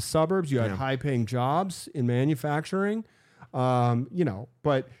Belt in the suburbs. You had high-paying jobs in manufacturing, but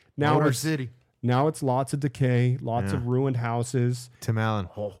now Motor City. Now it's lots of decay, lots of ruined houses. Tim Allen.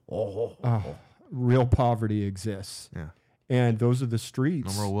 Real poverty exists. Yeah. And those are the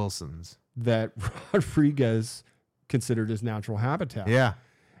streets. No more Wilsons. That Rodriguez considered his natural habitat. Yeah.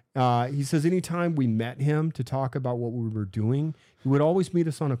 He says anytime we met him to talk about what we were doing, he would always meet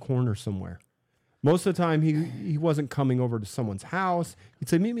us on a corner somewhere. Most of the time, he wasn't coming over to someone's house. He'd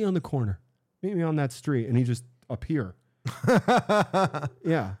say, meet me on the corner. Meet me on that street. And he'd just appear.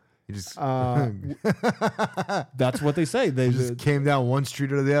 Yeah. He just that's what they say. They just came down one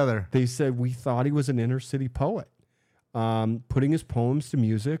street or the other. They said, we thought he was an inner city poet, putting his poems to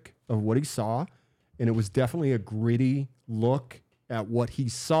music of what he saw. And it was definitely a gritty look at what he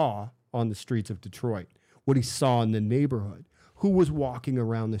saw on the streets of Detroit, what he saw in the neighborhood, who was walking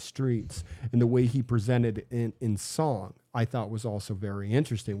around the streets, and the way he presented it in song, I thought was also very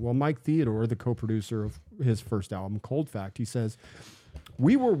interesting. Well, Mike Theodore, the co-producer of his first album, Cold Fact, he says,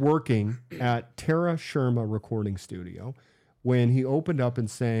 we were working at Tara Sherma Recording Studio when he opened up and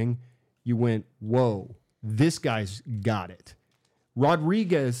sang, you went, whoa, this guy's got it.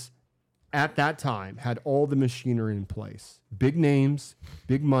 Rodriguez at that time had all the machinery in place. Big names,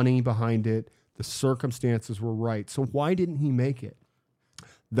 big money behind it. The circumstances were right. So why didn't he make it?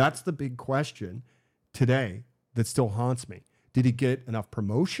 That's the big question today that still haunts me. Did he get enough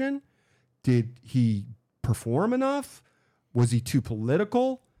promotion? Did he perform enough? Was he too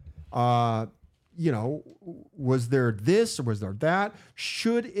political? Was there this or was there that?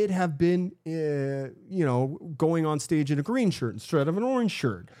 Should it have been, going on stage in a green shirt instead of an orange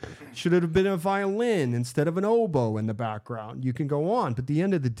shirt? Should it have been a violin instead of an oboe in the background? You can go on. But the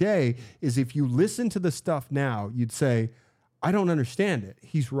end of the day is if you listen to the stuff now, you'd say, I don't understand it.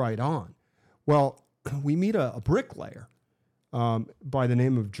 He's right on. Well, we meet a bricklayer by the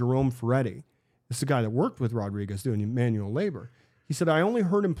name of Jerome Ferretti. This is a guy that worked with Rodriguez doing manual labor. He said, I only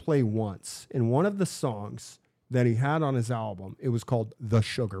heard him play once. In one of the songs, that he had on his album, it was called The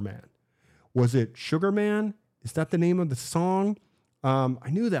Sugar Man. Was it Sugar Man? Is that the name of the song? I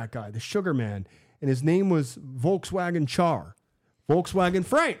knew that guy, The Sugar Man, and his name was Volkswagen Char. Volkswagen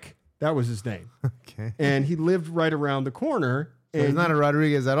Frank. That was his name. Okay. And he lived right around the corner. So And he's not a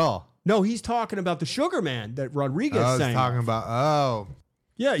Rodriguez at all. no, he's talking about the Sugar Man that Rodriguez I was sang. talking about,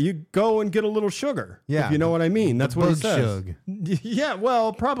 Yeah, you go and get a little sugar. Yeah, if you know what I mean. That's what he bug says. shug. Yeah,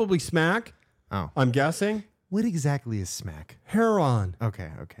 well, probably smack. Oh. I'm guessing. What exactly is smack? Heroin. Okay.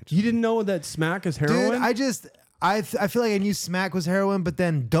 You didn't know that smack is heroin? Dude, I feel like I knew smack was heroin, but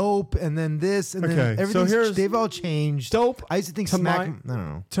then dope, and then this, and Okay, then so everything. here's- They've all changed. Dope, I used to think to smack. my- I don't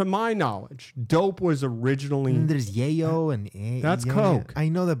know. To my knowledge, dope was originally. And there's yayo and That's Coke. I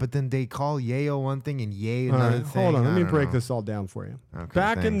know that, but then they call yayo one thing and yay All another right, thing. hold on. Let I me don't break know. this all down for you. Okay,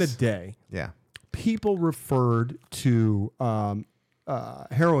 Back in the thanks. day, Yeah. people referred to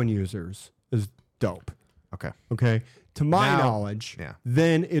heroin users as dope. Okay. Okay. To my Now- knowledge, yeah.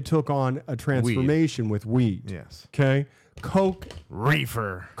 then it took on a transformation with weed. Yes. Okay. Coke.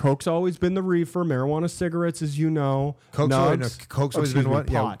 Reefer. Coke's always been the reefer. Marijuana cigarettes, as you know. Coke's Nugs. always Excuse been me, what?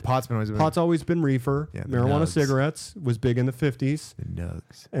 Yeah, pot. pot's been always been. Pot's always been reefer. Yeah, the Marijuana nugs. cigarettes was big in the 50s. the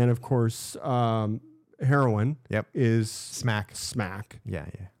nugs. And of course, heroin Yep. is Smack. smack Yeah.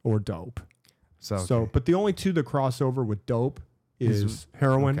 or dope. So, So, but the only two that cross over with dope is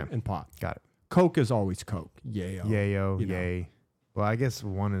heroin okay. and pot. got it. Coke is always Coke. Yayo. Yayo, you know. yay. Well, I guess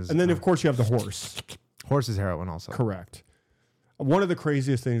one is. And then, of course, you have the horse. horse is heroin also. Correct. One of the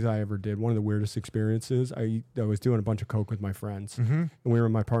craziest things I ever did, one of the weirdest experiences, I was doing a bunch of Coke with my friends. Mm-hmm. And we were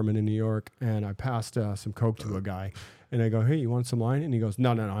in my apartment in New York, and I passed some Coke to a guy. And I go, hey, you want some line? And he goes,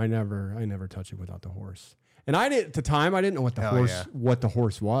 no, I never touch it without the horse. And I didn't, at the time, I didn't know what the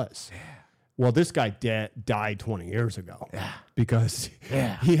horse was. Well, this guy died 20 years ago because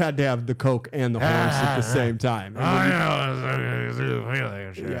he had to have the Coke and the horse at the same time.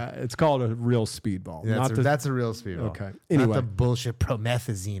 Yeah, it's called a real speedball. Yeah, not that's a real speedball. Okay. Not Anyway. the bullshit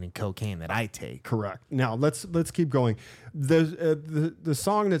promethazine and cocaine that I take. Correct. Now let's keep going. The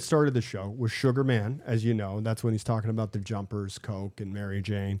song that started the show was Sugar Man, as you know. That's when he's talking about the Jumpers, Coke, and Mary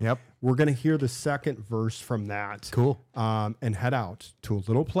Jane. Yep. We're gonna hear the second verse from that. Cool. And head out to a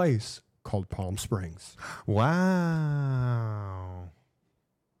little place called Palm Springs. Wow.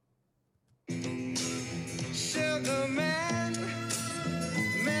 Sugar man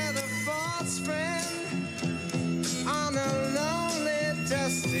met a false friend on a lonely,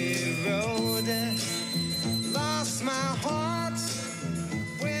 dusty road. Lost my heart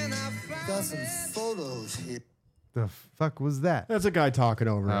when I Got found some it. photos here. The fuck was that? That's a guy talking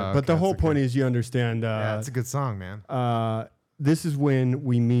over it. Oh, But the okay, whole that's point is you understand. Yeah, it's a good song, man. This is when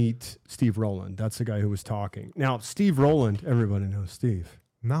we meet Steve Rowland. That's the guy who was talking. Now, Steve Rowland, everybody knows Steve.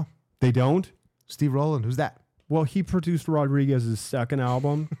 No. They don't? Steve Rowland, who's that? Well, he produced Rodriguez's second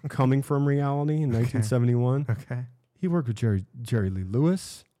album, Coming From Reality, in 1971. Okay. He worked with Jerry Lee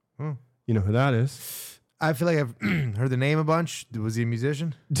Lewis. Hmm. You know who that is? I feel like I've heard the name a bunch. Was he a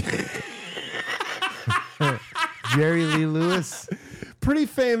musician? Jerry Lee Lewis. Pretty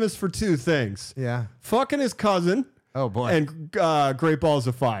famous for two things. Yeah. Fucking his cousin Oh boy. and Great Balls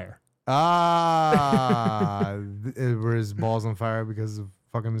of Fire. Were his balls on fire because of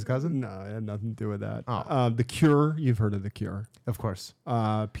fucking his cousin? No, it had nothing to do with that. Oh. The Cure, you've heard of The Cure. Of course.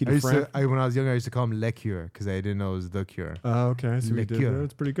 Peter Frank. When I was younger, I used to call him Le Cure because I didn't know it was The Cure. Okay, so we Le did. Cure.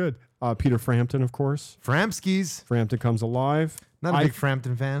 That's pretty good. Peter Frampton, of course. Framskis. Frampton Comes Alive. Not a big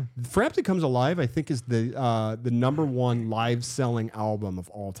Frampton fan. Frampton Comes Alive, I think, is the #1 live selling album of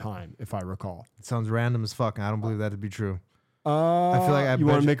all time, if I recall. It sounds random as fuck. I don't believe that to be true. I feel like you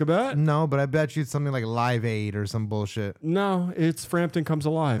want to make a bet? No, but I bet you it's something like Live Aid or some bullshit. No, it's Frampton Comes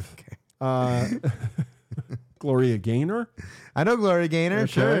Alive. Gloria Gaynor. I know Gloria Gaynor.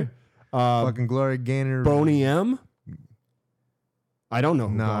 Okay. Sure. Fucking Gloria Gaynor. Boney M. I don't know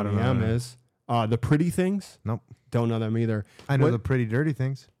who No, I Boney don't know M that. is. The Pretty Things. Nope. Don't know them either. I know What- the Pretty Dirty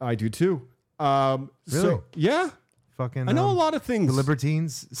Things. I do too. Really? So yeah, Fucking. I know a lot of things. The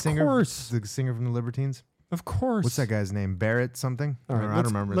Libertines singer. course. The singer from the Libertines. Of course. What's that guy's name? Barrett something? All right, I don't let's,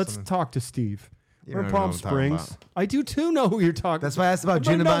 remember. Let's something. talk to Steve. You We're don't in know Palm what I'm talking Springs. I do too know who you're talking. That's why I asked about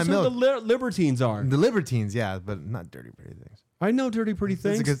Everybody Gin and knows By who Milk. the Libertines are. The Libertines, yeah, but not Dirty Pretty Things. I know Dirty Pretty It's a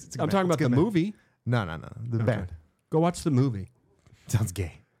Things. good- it's a good I'm band. talking It's about a the good band. movie. No. The Okay. band. Go watch the movie. Sounds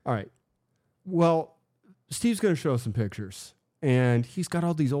gay. All right. Well, Steve's going to show us some pictures. And he's got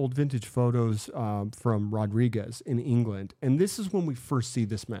all these old vintage photos from Rodriguez in England. And this is when we first see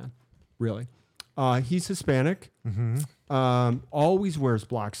this man, really. He's Hispanic, always wears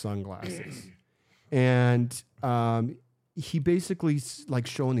black sunglasses. And he basically like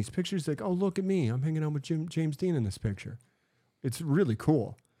showing these pictures like, oh, look at me. I'm hanging out with James Dean in this picture. It's really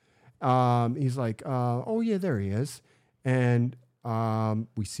cool. He's like, oh, yeah, there he is. And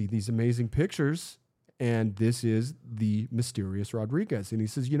we see these amazing pictures. And this is the mysterious Rodriguez. And he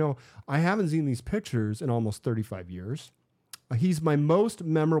says, I haven't seen these pictures in almost 35 years. He's my most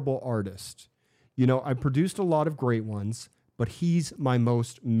memorable artist. I produced a lot of great ones, but he's my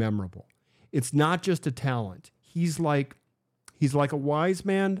most memorable. It's not just a talent. He's like a wise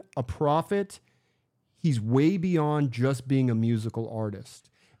man, a prophet. He's way beyond just being a musical artist.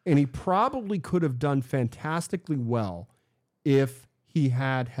 And he probably could have done fantastically well if he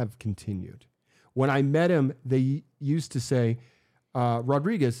have continued. When I met him, they used to say,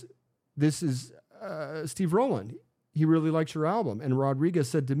 Rodriguez, this is Steve Rowland. He really likes your album. And Rodriguez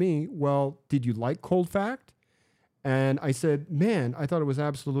said to me, well, did you like Cold Fact? And I said, man, I thought it was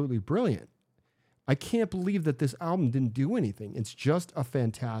absolutely brilliant. I can't believe that this album didn't do anything. It's just a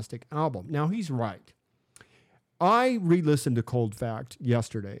fantastic album. Now, he's right. I re-listened to Cold Fact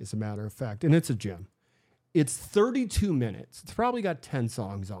yesterday, as a matter of fact, and it's a gem. It's 32 minutes. It's probably got 10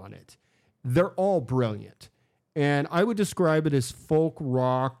 songs on it. They're all brilliant. And I would describe it as folk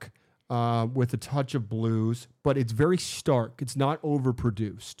rock with a touch of blues, but it's very stark. It's not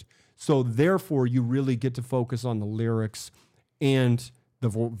overproduced. So therefore, you really get to focus on the lyrics and the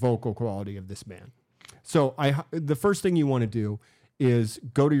vocal quality of this man. So the first thing you want to do is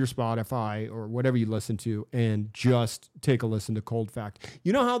go to your Spotify or whatever you listen to and just take a listen to Cold Fact.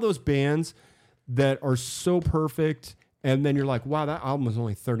 You know how those bands that are so perfect and then you're like, wow, that album was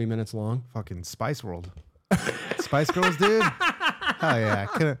only 30 minutes long? Fucking Spice World. Spice Girls, dude. Hell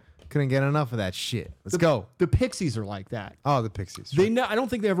yeah. Couldn't get enough of that shit. Let's go. The Pixies are like that. Oh, the Pixies. I don't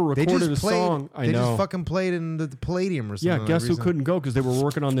think they ever recorded a song. They just fucking played in the Palladium or something. Yeah, guess who couldn't go because they were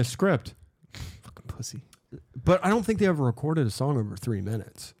working on this script? Fucking pussy. But I don't think they ever recorded a song over 3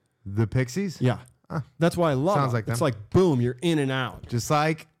 minutes. The Pixies? Yeah. That's why I love Sounds it. like them. It's like, boom, you're in and out. Just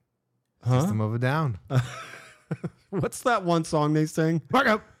like System of a Down. What's that one song they sing? Wake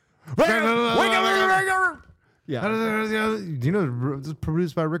up! Wake up! Wake up! Yeah. Do you know this is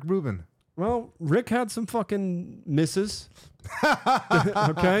produced by Rick Rubin? Well, Rick had some fucking misses.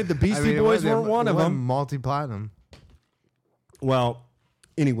 Okay? The Beastie Boys weren't one of them. Multi-platinum. Well,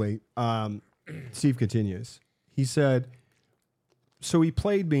 anyway, Steve continues. He said, so he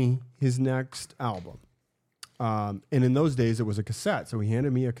played me his next album. And in those days, it was a cassette. So he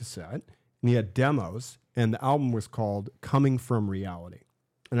handed me a cassette, and he had demos, and the album was called Coming From Reality.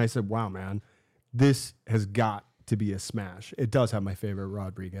 And I said, wow, man, this has got to be a smash. It does have my favorite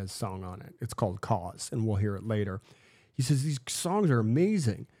Rodriguez song on it. It's called Cause, and we'll hear it later. He says, these songs are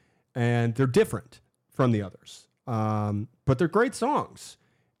amazing, and they're different from the others, but they're great songs.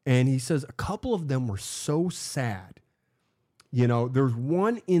 And he says a couple of them were so sad. There's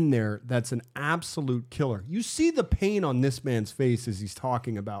one in there that's an absolute killer. You see the pain on this man's face as he's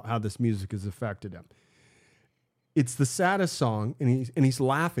talking about how this music has affected him. It's the saddest song, and he's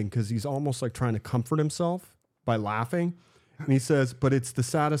laughing because he's almost like trying to comfort himself by laughing. And he says, but it's the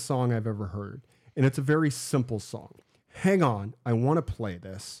saddest song I've ever heard. And it's a very simple song. Hang on, I want to play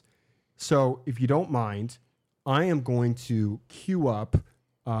this. So if you don't mind, I am going to cue up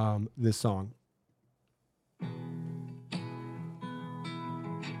this song.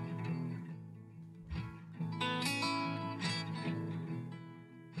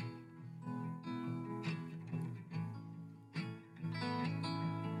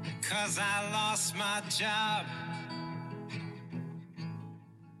 Cause I lost my job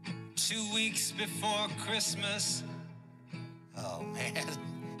 2 weeks before Christmas. Oh, man.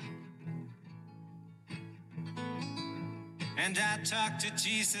 And I talked to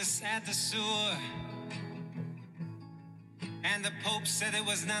Jesus at the sewer. And the Pope said it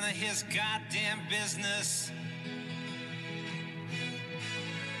was none of his goddamn business.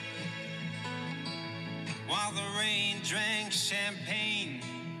 While the rain drank champagne,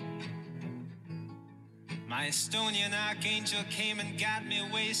 my Estonian archangel came and got me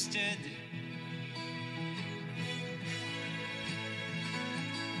wasted.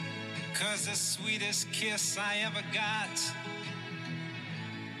 Cause the sweetest kiss I ever got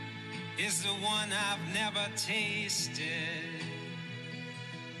is the one I've never tasted.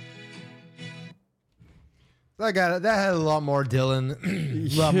 That had a lot more Dylan,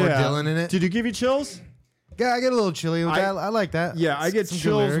 more Dylan in it. Did it give you chills? Yeah, I get a little chilly with that. I like that. Yeah, I get Some good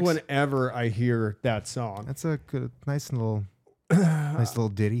chills lyrics. whenever I hear that song. That's a good, nice little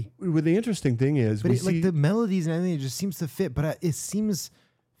ditty. Well, the interesting thing is, But like the melodies and everything, it just seems to fit. But it seems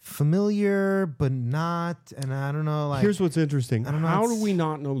familiar, but not. And I don't know. Like, here's what's interesting. I don't know, How it's- do we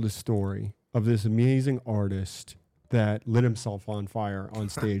not know the story of this amazing artist that lit himself on fire on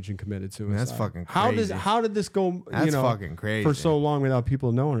stage and committed suicide. That's fucking crazy. How did this go? That's fucking crazy. For so long without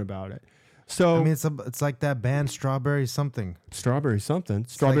people knowing about it. So I mean, it's like that band Strawberry something. Strawberry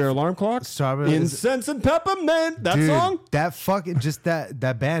Alarm Clock. Strawberry Incense and Peppermint. That Dude, song. That fucking just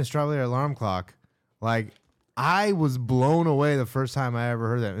that band Strawberry Alarm Clock. Like I was blown away the first time I ever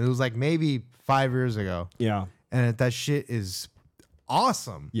heard that. It was like maybe 5 years ago. Yeah. And that shit is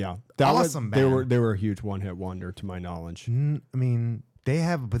awesome. Yeah. Awesome band. They were a huge one-hit wonder to my knowledge. I mean, they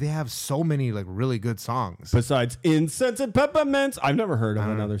have so many like really good songs. Besides Incense and Peppermints, I've never heard of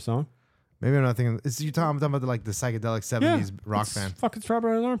another song. Maybe I'm not thinking. I'm talking about like the psychedelic 70s rock it's band. Fucking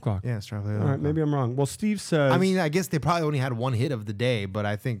Strawberry Alarm Clock. Yeah, Strawberry All Alarm right, Clock. maybe I'm wrong. Well, Steve says. I mean, I guess they probably only had one hit of the day, but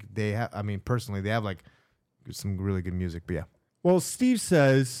I think they have. I mean, personally, they have like some really good music. But yeah. Well, Steve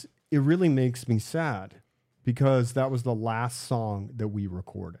says it really makes me sad because that was the last song that we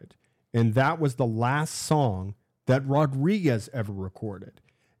recorded, and that was the last song that Rodriguez ever recorded.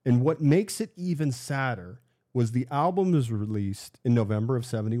 And what makes it even sadder was the album was released in November of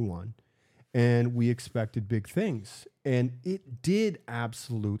 '71. And we expected big things. And it did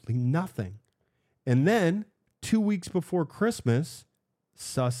absolutely nothing. And then 2 weeks before Christmas,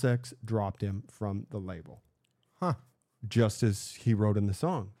 Sussex dropped him from the label. Huh. Just as he wrote in the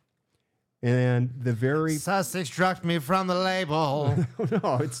song. And the very... Sussex dropped me from the label.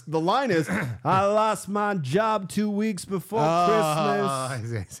 No, the line is, I lost my job 2 weeks before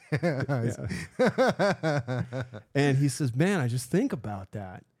Christmas. And he says, man, I just think about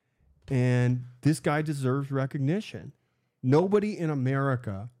that. And this guy deserves recognition. Nobody in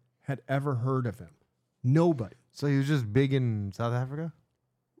America had ever heard of him. Nobody. So he was just big in South Africa?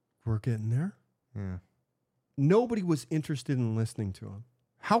 We're getting there. Yeah. Nobody was interested in listening to him.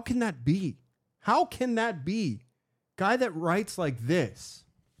 How can that be? How can that be? Guy that writes like this.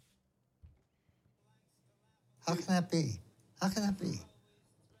 How can that be? How can that be?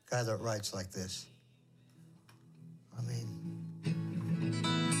 Guy that writes like this. I mean...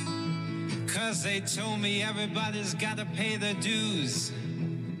 'Cause they told me everybody's gotta pay their dues.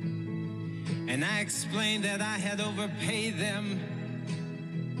 And I explained that I had overpaid them.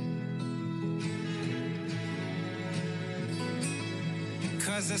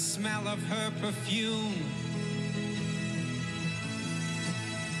 Cause the smell of her perfume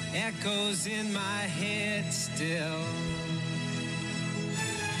echoes in my head still.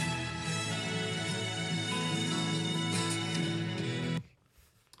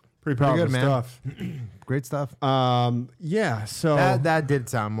 Pretty powerful good, man. stuff. Great stuff. Yeah, so... That did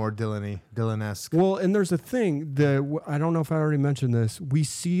sound more Dylan-esque. Well, and there's a thing that I don't know if I already mentioned this. We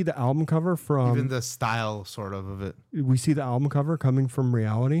see the album cover from... Even the style sort of it. We see the album cover coming from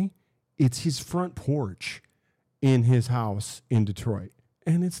Reality. It's his front porch in his house in Detroit.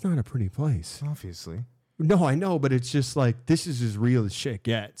 And it's not a pretty place. Obviously. No, I know, but it's just like, this is as real as shit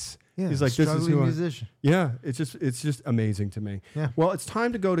gets. Yeah, he's like, this is who musician. Yeah, it's just amazing to me. Yeah. Well, it's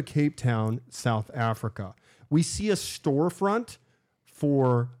time to go to Cape Town, South Africa. We see a storefront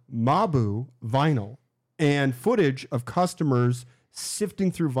for Mabu vinyl and footage of customers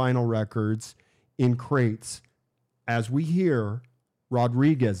sifting through vinyl records in crates as we hear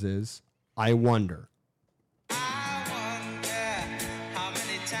Rodriguez's I Wonder.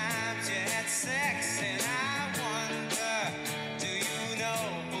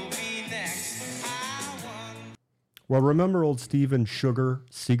 Well, remember old Steven Sugar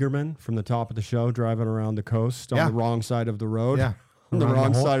Seigerman from the top of the show driving around the coast on the wrong side of the road? Yeah. On the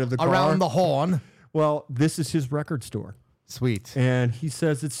wrong side of the car. Around the horn. Well, this is his record store. Sweet. And he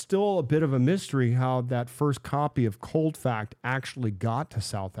says it's still a bit of a mystery how that first copy of Cold Fact actually got to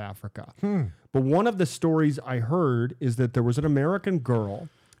South Africa. But one of the stories I heard is that there was an American girl.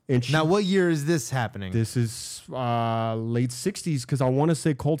 And she, now, what year is this happening? This is late 60s, because I want to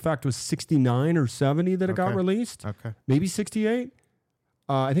say Cold Fact was 69 or 70 that it got released. Okay. Maybe 68?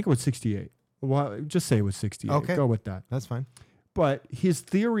 I think it was 68. Well, just say it was 68. Okay. Go with that. That's fine. But his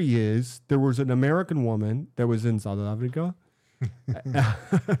theory is there was an American woman that was in South Africa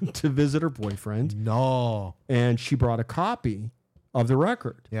to visit her boyfriend. No. And she brought a copy of the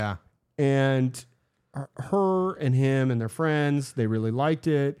record. Yeah. And her and him and their friends, they really liked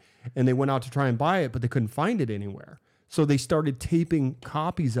it. And they went out to try and buy it, but they couldn't find it anywhere. So they started taping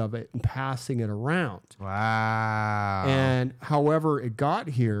copies of it and passing it around. Wow. And however it got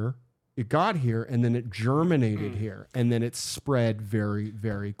here, and then it germinated here, and then it spread very,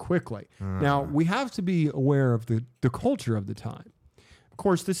 very quickly. Now, we have to be aware of the culture of the time. Of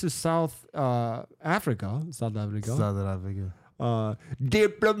course, this is South Africa.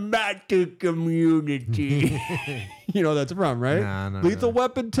 Diplomatic community. You know that's from, right? No, Lethal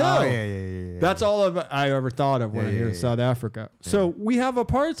Weapon 2. Oh, yeah. That's all I ever thought of when I hear South Africa. So we have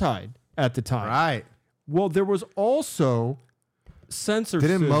apartheid at the time. Right. Well, there was also censorship.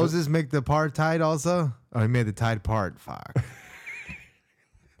 Didn't Moses make the apartheid also? Oh, he made the tide part. Fuck.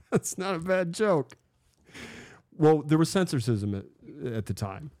 That's not a bad joke. Well, there was censorship at the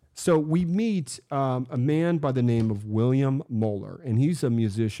time. So we meet a man by the name of William Moeller, and he's a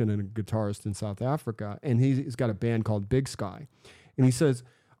musician and a guitarist in South Africa, and he's got a band called Big Sky. And he says,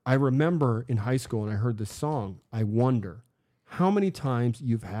 I remember in high school, and I heard this song, I wonder how many times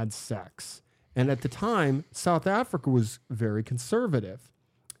you've had sex. And at the time, South Africa was very conservative.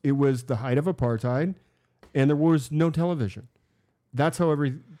 It was the height of apartheid, and there was no television. That's how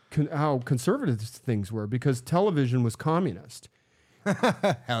how conservative things were, because television was communist.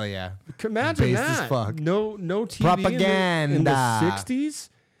 Hell yeah. Imagine Based that. as fuck. No TV Propaganda. in the 60s.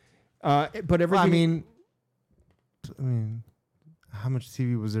 But everything. I mean, how much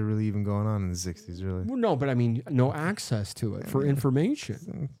TV was there really even going on in the 60s, really? Well, no, but I mean, no access to it for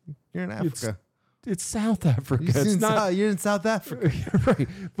information. You're in Africa. It's South Africa. You're in South Africa. Right.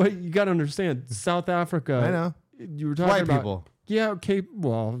 But you got to understand, South Africa. I know. You were talking White about people. Yeah, okay.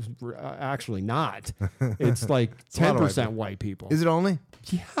 Well, actually not. It's like 10% white people. Is it only?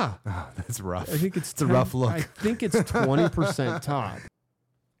 Yeah. Oh, that's rough. I think it's a rough look. I think it's 20% top.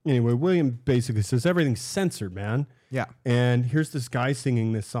 Anyway, William basically says everything's censored, man. Yeah. And here's this guy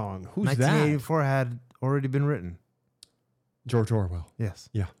singing this song. Who's that? 1984 had already been written. George Orwell. Yes.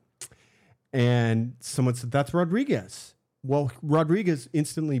 Yeah. And someone said, that's Rodriguez. Well, Rodriguez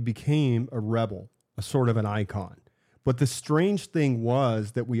instantly became a rebel, a sort of an icon. But the strange thing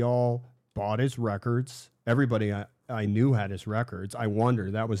was that we all bought his records. Everybody I knew had his records. I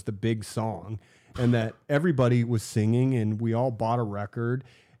wonder, that was the big song. And that everybody was singing, and we all bought a record.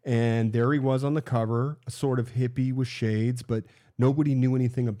 And there he was on the cover, a sort of hippie with shades, but nobody knew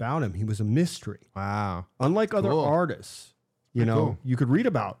anything about him. He was a mystery. Wow. Unlike other Cool. artists, you know, cool. you could read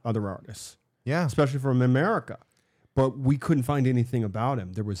about other artists, Yeah. especially from America, but we couldn't find anything about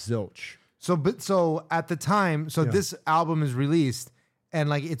him. There was zilch. So at the time, this album is released, and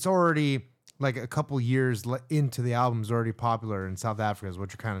like it's already like a couple years into the album is already popular in South Africa. Is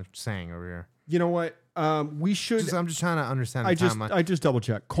what you're kind of saying over here. You know what? We should. I'm just trying to understand. I The timeline. I just double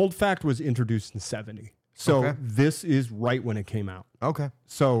checked. Cold Fact was introduced in '70, so Okay. this is right when it came out. Okay.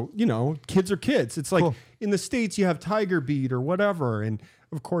 So you know, kids are kids. It's like Cool. in the States you have Tiger Beat or whatever, and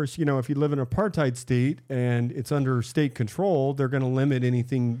of course, you know, if you live in an apartheid state and it's under state control, they're going to limit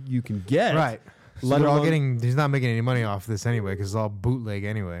anything you can get. Right. So Let they're all alone- getting. He's not making any money off this anyway because it's all bootleg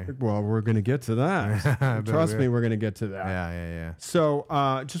anyway. Well, we're going to get to I that. bet Trust we me, are. we're going to get to that. Yeah. So,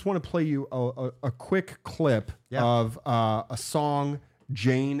 just want to play you a quick clip Yeah. of a song,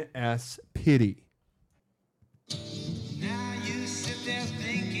 Jane S. Pity. Now you sit there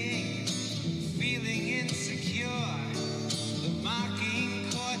thinking, feeling insecure. The mocking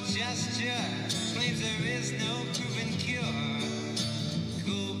court gesture claims there is no proven cure.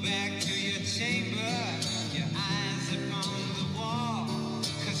 Go back to your chamber, your eyes upon the wall.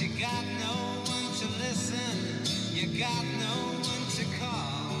 'Cause you got no one to listen, you got no one to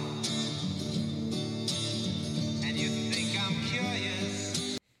call. And you think I'm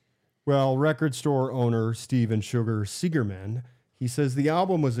curious. Well, record store owner Steven Sugar Seegerman, he says the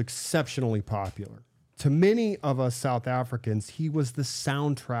album was exceptionally popular. To many of us South Africans, he was the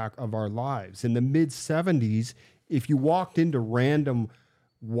soundtrack of our lives. In the mid-'70s, if you walked into random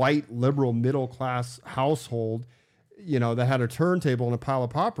white, liberal, middle-class household, you know, that had a turntable and a pile of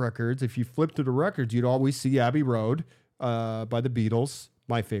pop records, if you flipped through the records, you'd always see Abbey Road by the Beatles.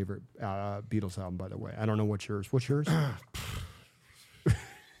 My favorite Beatles album, by the way. I don't know what's yours. What's yours?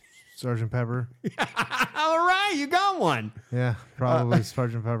 Sgt. Pepper. All right, you got one. Yeah, probably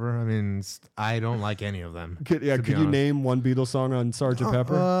Sgt. Pepper. I mean, I don't like any of them. Could to be you honest. name one Beatles song on Sgt.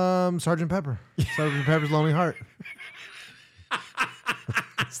 Pepper? Sgt. Pepper. Sgt. Pepper's Lonely Heart.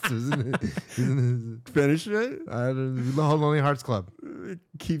 Isn't Finish it. the whole Lonely Hearts Club.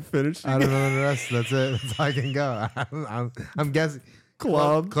 Keep finishing. I don't know the rest. That's it. That's how I can go. I'm guessing.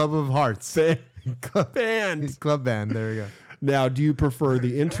 Club. Club of Hearts. Band. Club band. There we go. Now, do you prefer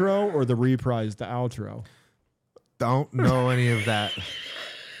the intro or the reprise, the outro? Don't know any of that.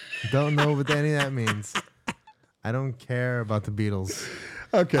 Don't know what any of that means. I don't care about the Beatles.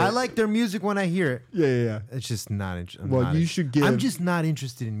 Okay. I like their music when I hear it. Yeah. It's just not interesting. Well, you should give. I'm just not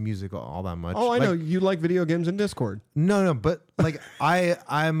interested in music all that much. Oh, I Like, know you like video games and Discord. No, but like I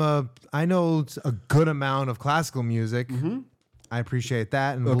know a good amount of classical music. I appreciate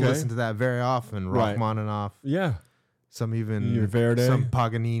that, and Okay. we'll listen to that very often, Right. Rachmaninoff. Yeah. some even Your Verdi. some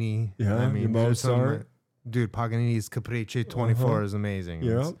Paganini. Yeah, I mean, your there's some, Mozart. dude, Paganini's Capricci 24 is amazing.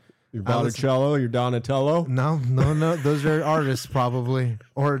 Yeah. It's- Your I listen- Botticello, your Donatello. No, those are artists probably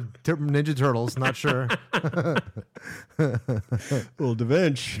or Ninja Turtles. Not sure. Little Da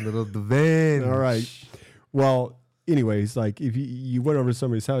Vinci. Little Da Vinci. All right. Well, anyways, like if you went over to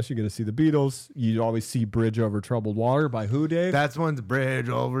somebody's house, you're going to see the Beatles. You always see Bridge Over Troubled Water by who, Dave? That's one's Bridge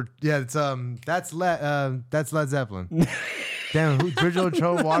Over. Yeah, it's that's Led Zeppelin. Damn, who Bridge Over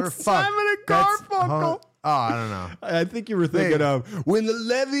Troubled Water? Fuck. Simon and That's- Garfunkel. Oh, I don't know. I think you were thinking of When the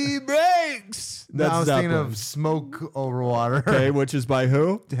Levee Breaks. No, I was thinking Zeppelin. of Smoke Over Water. Okay, which is by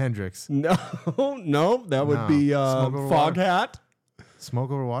who? Hendrix. No, that would No. be Smoke Over Water? Foghat.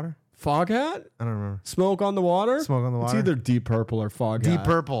 Smoke Over Water? Foghat? I don't remember. Smoke on the Water? Smoke on the Water? It's either Deep Purple or Foghat. Deep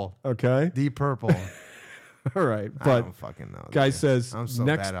Purple. Okay. Deep Purple. All right. I But don't fucking know. guy dude. says I'm so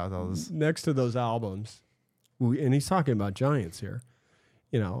next, bad at all this. next to those albums, and he's talking about giants here.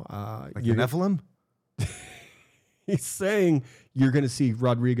 You know, Like the Nephilim? he's saying you're going to see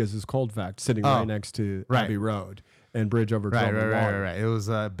Rodriguez's Cold Fact sitting right next to right. Abbey Road and Bridge Over Right. Troubled Water. It was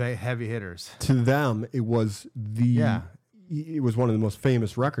heavy hitters. To them, it was Yeah. it was one of the most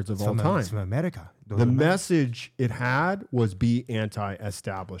famous records of all time. It's from America. Those The are message it had was be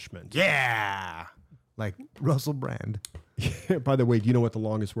anti-establishment. Yeah. Like Russell Brand. By the way, do you know what the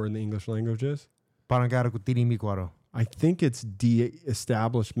longest word in the English language is? I think it's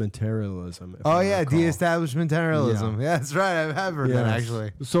de-establishmentarianism. if Oh, I yeah. recall. De-establishmentarianism. Yeah, that's right. I have heard that Yes.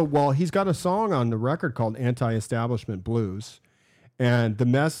 actually. So, well, he's got a song on the record called Anti-Establishment Blues. And the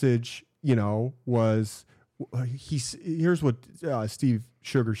message, was here's what Steve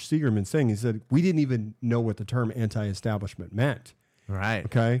Sugar Seegerman saying. He said, we didn't even know what the term anti-establishment meant. Right.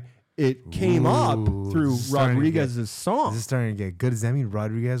 Okay. It came up through this is starting to Rodriguez's song. This is starting to get good. Does that mean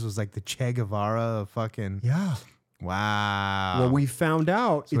Rodriguez was like the Che Guevara of fucking. Yeah. Wow. Well, we found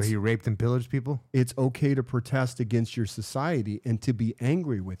out So he raped and pillaged people? it's okay to protest against your society and to be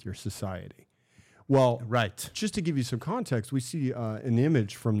angry with your society. Well, Right. just to give you some context, we see an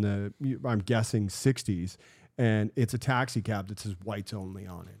image from I'm guessing, 60s, and it's a taxi cab that says whites only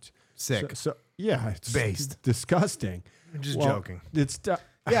on it. Sick. So yeah, it's Based. disgusting. Just Well, joking. It's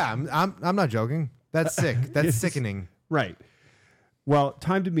Yeah, I'm not joking. That's sick. That's It's- sickening. right. Well,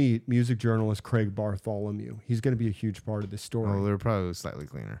 time to meet music journalist Craig Bartholomew. He's going to be a huge part of this story. Oh, they're probably slightly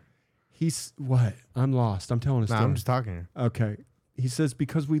cleaner. He's what? I'm lost. I'm telling a No, story. I'm just talking here. Okay. He says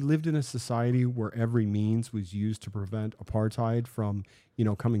because we lived in a society where every means was used to prevent apartheid from,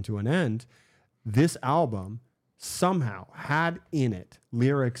 coming to an end, this album somehow had in it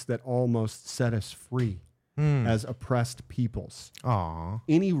lyrics that almost set us free as oppressed peoples. Aw.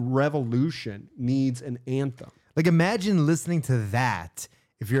 Any revolution needs an anthem. Like, imagine listening to that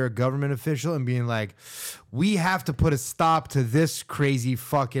if you're a government official and being like, we have to put a stop to this crazy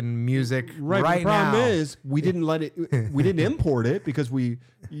fucking music right The problem now. is we didn't we didn't import it because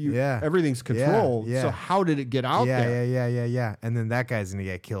everything's controlled. yeah. So how did it get out there? Yeah. And then that guy's going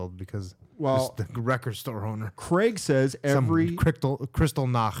to get killed because Well, the record store owner. Craig says every. Some Crystal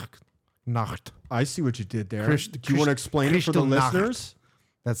Nacht. I see what you did there. Christ- Do you want to explain it for the Kristallnacht. listeners?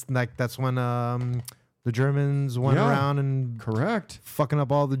 That's when the Germans went Yeah. around and Correct. fucking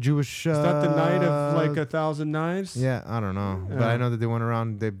up all the Jewish. Is that the night of like 1,000 knives? Yeah, I don't know, but I know that they went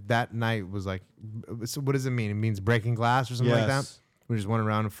around. That night was like, so what does it mean? It means breaking glass or something like that. Yes. We just went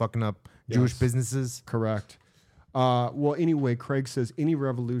around and fucking up Jewish Yes. businesses. Correct. Well, anyway, Craig says any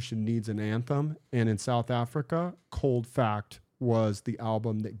revolution needs an anthem. And in South Africa, Cold Fact was the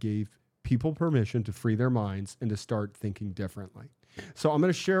album that gave people permission to free their minds and to start thinking differently. So I'm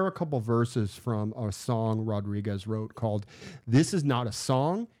going to share a couple verses from a song Rodriguez wrote called This Is Not a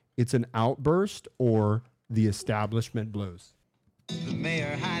Song, It's an Outburst, or The Establishment Blues. The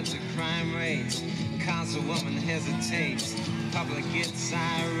mayor hides the crime rates, councilwoman hesitates, public gets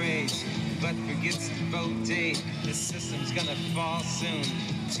irate, but forgets the vote date. The system's gonna fall soon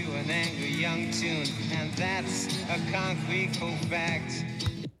to an angry young tune, and that's a concrete cold fact.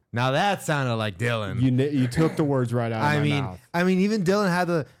 Now that sounded like Dylan. You took the words right out of my mouth. I mean, even Dylan had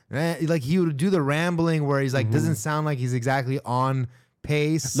like he would do the rambling where he's like doesn't sound like he's exactly on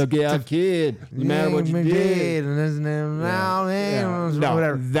pace. Look out, kid. No matter what you did. No,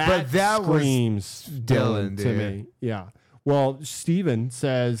 whatever. That screams Dylan, to dude. me. Yeah. Well, Steven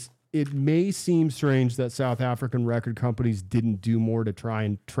says it may seem strange that South African record companies didn't do more to try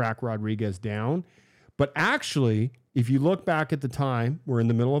and track Rodriguez down. But actually, if you look back at the time, we're in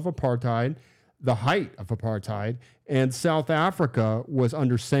the middle of apartheid, the height of apartheid, and South Africa was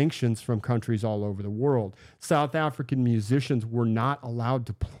under sanctions from countries all over the world. South African musicians were not allowed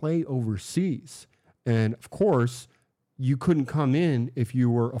to play overseas. And of course, you couldn't come in if you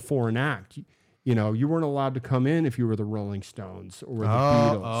were a foreign act. You know, you weren't allowed to come in if you were the Rolling Stones or the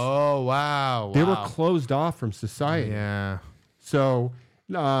Beatles. Oh, wow. They were closed off from society. Yeah. So,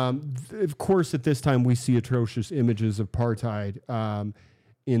 of course, at this time, we see atrocious images of apartheid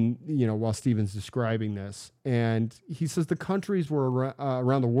while Stephen's describing this. And he says the countries were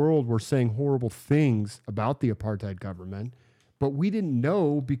around the world were saying horrible things about the apartheid government, but we didn't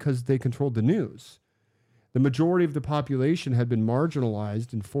know because they controlled the news. The majority of the population had been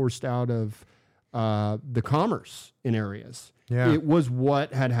marginalized and forced out of the commerce in areas. Yeah. It was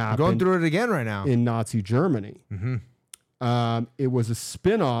what had happened. Going through it again right now. In Nazi Germany. Mm-hmm. It was a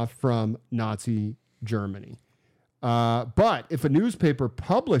spin-off from Nazi Germany. But if a newspaper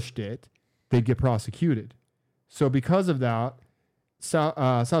published it, they'd get prosecuted. So because of that, South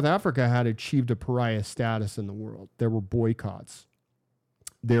Africa had achieved a pariah status in the world. There were boycotts.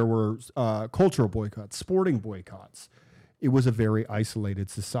 There were cultural boycotts, sporting boycotts. It was a very isolated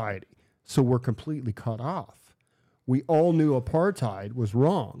society. So we're completely cut off. We all knew apartheid was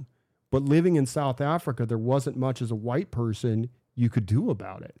wrong, but living in South Africa, there wasn't much as a white person you could do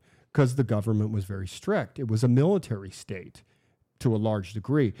about it because the government was very strict. It was a military state to a large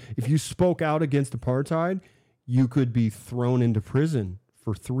degree. If you spoke out against apartheid, you could be thrown into prison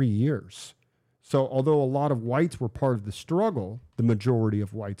for 3 years. So although a lot of whites were part of the struggle, the majority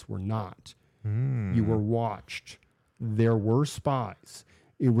of whites were not. You were watched. There were spies.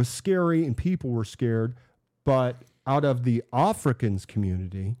 It was scary and people were scared, but out of the Africans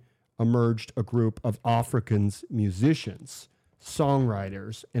community emerged a group of Africans musicians,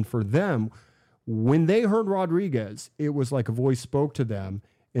 songwriters. And for them, when they heard Rodriguez, it was like a voice spoke to them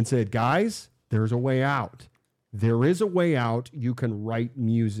and said, guys, there's a way out. There is a way out. You can write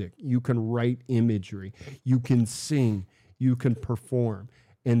music. You can write imagery. You can sing. You can perform.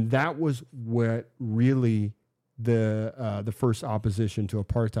 And that was what really the first opposition to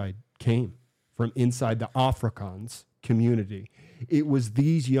apartheid came from inside the Afrikaans community. It was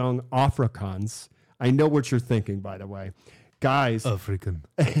these young Afrikaans. I know what you're thinking, by the way. Guys. African.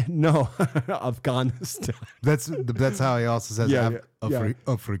 No, Afghanistan. That's how he also says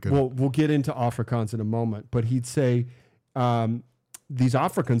African. We'll get into Afrikaans in a moment, but he'd say these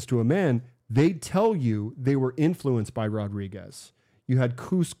Africans to a man, they'd tell you they were influenced by Rodriguez. You had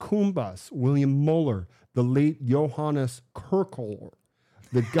Koos Kumbas, William Muller, the late Johannes Kerkel.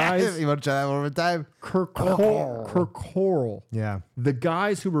 The guys. You want to try that one more time? Kerkel. Yeah. The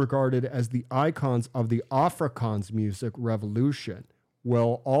guys who were regarded as the icons of the Afrikaans music revolution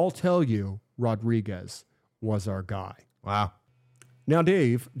will all tell you Rodriguez was our guy. Wow. Now,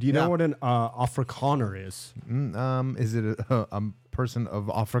 Dave, do you know what an Afrikaner is? Is it a person of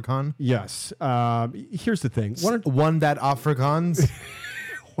Afrikaan? Yes. Here's the thing. One that Afrikaans?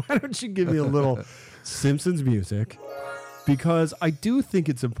 Why don't you give me a little Simpsons music? Because I do think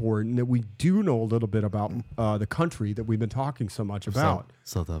it's important that we do know a little bit about the country that we've been talking so much about.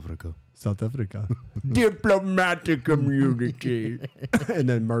 South Africa. South Africa. Diplomatic community. And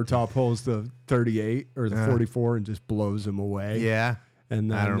then Murtaugh pulls the 38 or the 44 and just blows him away. Yeah.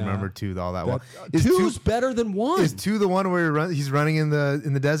 And then, I don't remember two all that well. Two's better than one. Is two the one where he's running in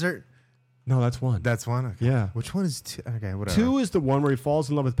the desert? No, that's one. That's one? Okay. Yeah. Which one is two? Okay, whatever. Two is the one where he falls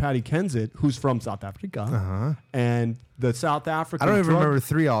in love with Patty Kensett, who's from South Africa. Uh-huh. And the South African... I don't even remember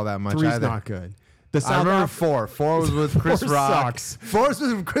three all that much Three's either. not good. I remember four. Four was with Chris Rock. Sucks. Four was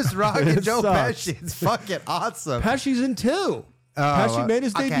with Chris Rock and Joe sucks. Pesci. It's fucking awesome. Pesci's in two. Pesci made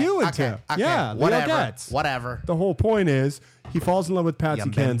his debut in two. Yeah, Whatever. The whole point is he falls in love with Patsy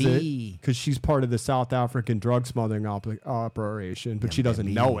Kensett baby. because she's part of the South African drug smothering operation, but she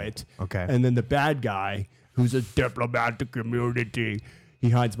doesn't know it. Okay. And then the bad guy, who's a diplomatic community,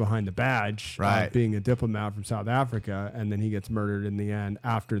 he hides behind the badge, right, being a diplomat from South Africa, and then he gets murdered in the end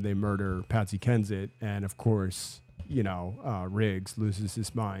after they murder Patsy Kensett. And of course, Riggs loses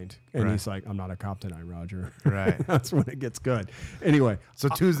his mind, and he's like, "I'm not a cop tonight, Roger." Right. That's when it gets good. Anyway, so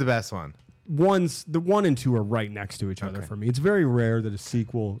two's the best one. The 1 and 2 are right next to each other for me. It's very rare that a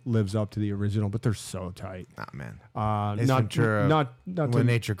sequel lives up to the original, but they're so tight. Ah, man. Ace Ventura, not when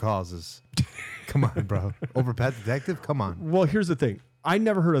nature calls us. Come on, bro. Over Pet Detective? Come on. Well, here's the thing. I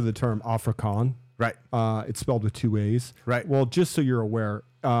never heard of the term Afrikaan. Right. It's spelled with 2 A's. Right. Well, just so you're aware,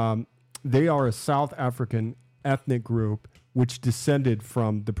 they are a South African ethnic group which descended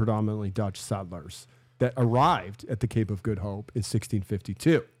from the predominantly Dutch settlers that arrived at the Cape of Good Hope in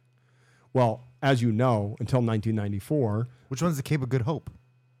 1652. Well, as you know, until 1994. Which one's the Cape of Good Hope?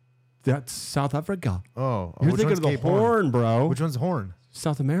 That's South Africa. Oh. You're thinking of the Cape Horn, bro. Which one's Horn?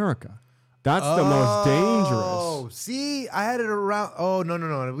 South America. That's the most dangerous. Oh, see, I had it around. Oh, no.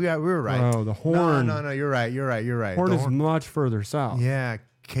 We were right. Oh, the Horn. No, you're right. Horn The is much further south. Yeah,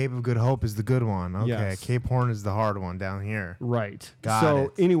 Cape of Good Hope is the good one. Okay, Yes. Cape Horn is the hard one down here. Right. Got so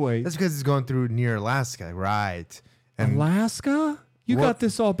it. anyway, That's because it's going through near Alaska, right? And Alaska? You What? got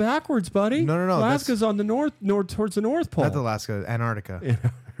this all backwards, buddy. No, Alaska's on the north towards the North Pole. not Alaska, Antarctica.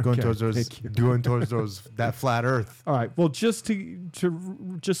 Going Okay, towards those, thank you. going towards those that flat Earth. All right. Well, just so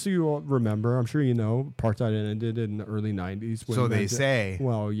you all remember, I'm sure you know, apartheid ended in the early '90s. So they say.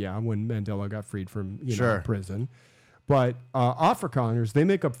 Well, yeah, when Mandela got freed from Sure. prison. But Afrikaners, they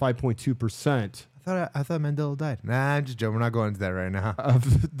make up 5.2% I thought Mandela died. Nah, I'm just joking. We're not going into that right now.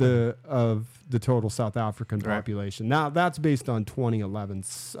 of the total South African Right. population. Now, that's based on 2011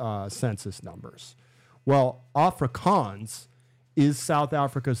 census numbers. Well, Afrikaans is South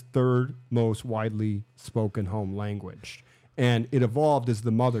Africa's third most widely spoken home language. And it evolved as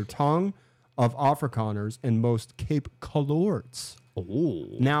the mother tongue of Afrikaners and most Cape Colords. Oh,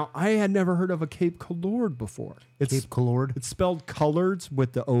 Now, I had never heard of a Cape Colord before. Cape Colord. It's spelled coloreds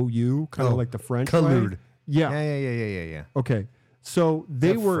with the OU, kind of Oh, like the French colored. way. Yeah. Yeah. Okay. So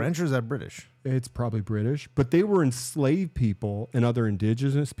they Is that were French or is that British? It's probably British, but they were enslaved people and other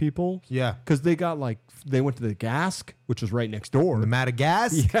indigenous people. Yeah. Because they went to the Gask, which was right next door. The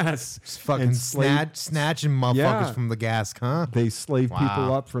Madagascar. Yes. Just fucking And slave- snatching motherfuckers Yeah. from the gas, huh? They slaved people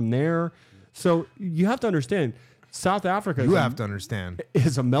Wow. up from there. So you have to understand, South Africa You have to understand.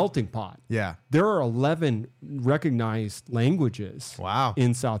 is a melting pot. Yeah. There are 11 recognized languages Wow.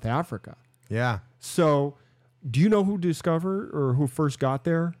 in South Africa. Yeah. So do you know who discovered or who first got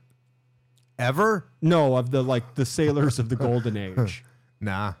there? Ever? No, of the sailors of the Golden Age.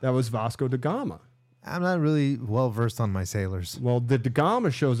 Nah. That was Vasco da Gama. I'm not really well versed on my sailors. Well, the da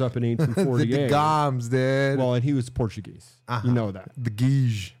Gama shows up in The 1848. Goms, dude. Well, and he was Portuguese. You know that. the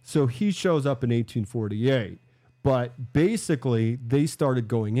Guige. So he shows up in 1848. But basically, they started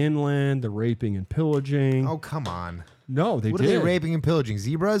going inland, the raping and pillaging. Oh, come on. No, they What did. are they raping and pillaging?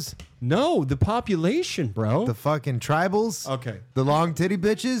 Zebras? No, the population, bro. The fucking tribals? Okay. The long titty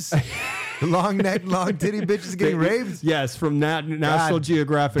bitches? The long neck, long titty bitches getting raped? Yes, from National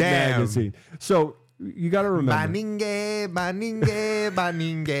Geographic damn. magazine. So you got to remember. Baninge,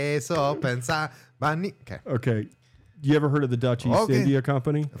 so pensa. Okay. Okay. You ever heard of the Dutch East Okay. India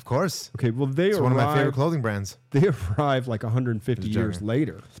Company? Of course. Okay, well, they It's arrived. one of my favorite clothing brands. They arrived like 150 Just years joking.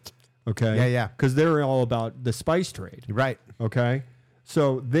 later. Okay. Yeah. Because they're all about the spice trade. You're right. Okay.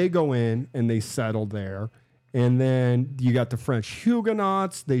 So they go in and they settle there. And then you got the French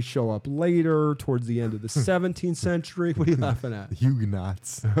Huguenots. They show up later towards the end of the 17th century. What are you laughing at?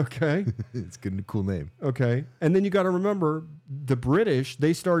 Huguenots. Okay. It's a good, cool name. Okay. And then you got to remember the British,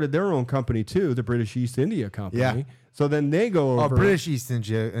 they started their own company too, the British East India Company. Yeah. So then they go over. Oh, British East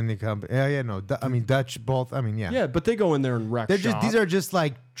India in the company. Yeah, no. I mean, Dutch, both. I mean, yeah. Yeah, but they go in there and wreck They're just, shop. these are just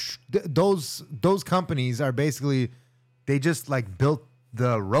like, those companies are basically, they just like built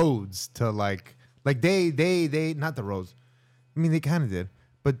the roads to like they, not the roads. I mean, they kind of did,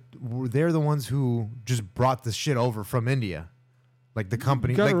 but they're the ones who just brought the shit over from India. Like the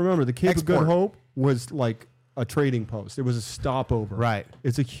company. You got to like, remember, the Cape of Good export. Hope was like a trading post. It was a stopover. Right.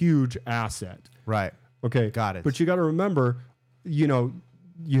 It's a huge asset. Right. Okay. Got it. But you got to remember,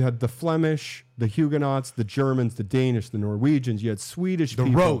 you had the Flemish, the Huguenots, the Germans, the Danish, the Norwegians. You had Swedish The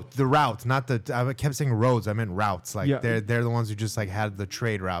people. route, not the. I kept saying roads. I meant routes. Like Yeah. they're the ones who just like had the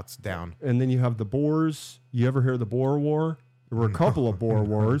trade routes down. And then you have the Boers. You ever hear of the Boer War? There were a couple of Boer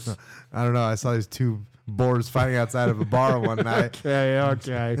Wars. I don't know. I saw these two boars fighting outside of a bar one night.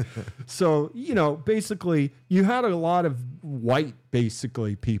 Okay. So, basically, you had a lot of white,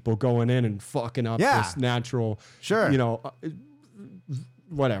 basically, people going in and fucking up Yeah. this natural, Sure.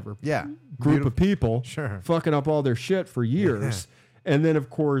 whatever. Yeah. Group of people Sure. fucking up all their shit for years. And then, of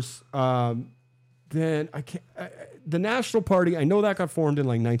course, then the National Party, I know that got formed in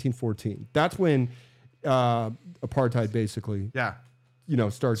like 1914. That's when apartheid basically, Yeah.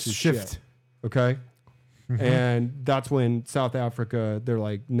 starts to Shift. shift. Okay. And that's when South Africa, they're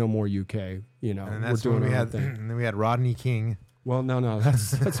like, no more UK, And we're that's doing when we our own had. thing. And then we had Rodney King. Well, no,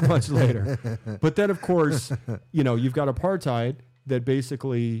 that's much later. But then, of course, you've got apartheid that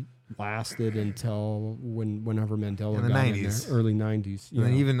basically lasted until whenever Mandela In the got 90s. in there, early 90s. And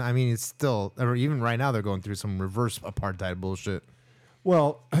then even, I mean, it's still, or even right now, they're going through some reverse apartheid bullshit.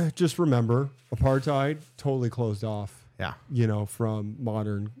 Well, just remember, apartheid totally closed off, Yeah. from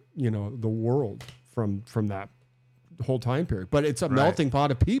modern, the world from that whole time period. But it's a melting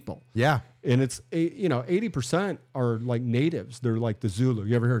pot of people. Yeah. And it's 80% are like natives. They're like the Zulu.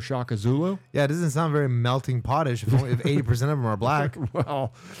 You ever hear Shaka Zulu? Yeah, it doesn't sound very melting potish if 80% of them are black.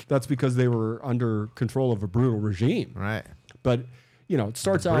 Well, that's because they were under control of a brutal regime. Right. But it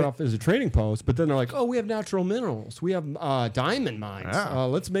starts out off as a trading post, but then they're like, oh, we have natural minerals. We have diamond mines. Yeah.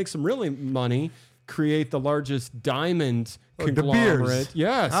 Let's make some really money, create the largest diamond De conglomerate. Beers.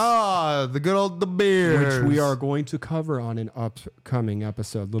 Yes. Oh, the good old De Beers. Which we are going to cover on an upcoming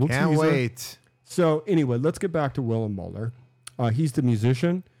episode. Little Can't teaser. wait. So anyway, let's get back to Willem Mulder. He's the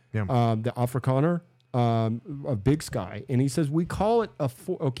musician, Yeah. the Afrikaner, a Big Sky. And he says, we call it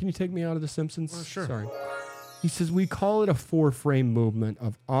can you take me out of The Simpsons? Sure. Sorry. He says, we call it a four-frame movement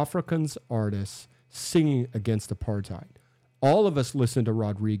of Afrikaans artists singing against apartheid. All of us listened to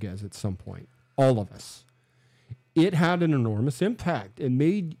Rodriguez at some point. All of us. It had an enormous impact. It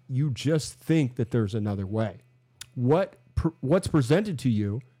made you just think that there's another way. What's presented to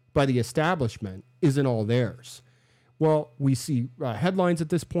you by the establishment isn't all theirs. Well, we see headlines at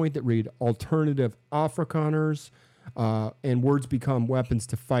this point that read alternative Afrikaners, and words become weapons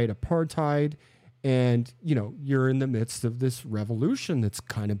to fight apartheid. And, you're in the midst of this revolution that's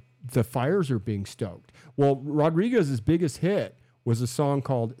kind of, the fires are being stoked. Well, Rodriguez's biggest hit was a song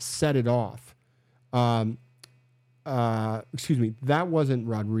called Set It Off. Excuse me, that wasn't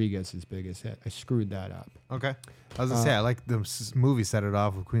Rodriguez's biggest hit. I screwed that up. Okay. I was going to say, I like the movie Set It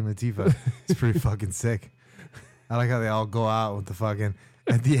Off with Queen Latifah. It's pretty fucking sick. I like how they all go out with the fucking,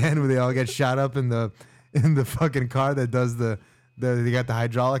 at the end where they all get shot up in the fucking car that does they got the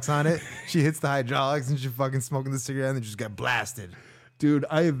hydraulics on it. She hits the hydraulics and she's fucking smoking the cigarette and then just got blasted. Dude,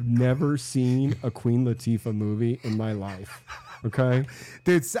 I have never seen a Queen Latifah movie in my life. Okay?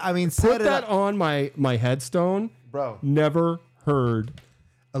 Dude, I mean, Put that on my headstone. Bro. Never heard.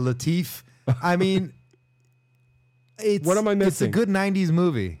 A Latif. I mean, What am I missing? It's a good 90s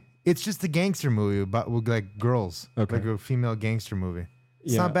movie. It's just a gangster movie about with like girls. Okay. Like a female gangster movie.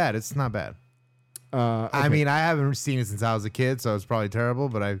 It's Yeah. not bad. It's not bad. Okay. I mean, I haven't seen it since I was a kid, so it's probably terrible,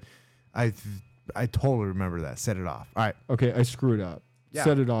 but I totally remember that. Set It Off. All right. Okay, I screwed up. Yeah.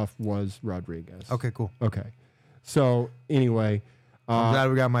 Set It Off was Rodriguez. Okay, cool. Okay. So, anyway. I'm glad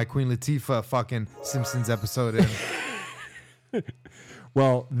we got my Queen Latifah fucking Simpsons episode in.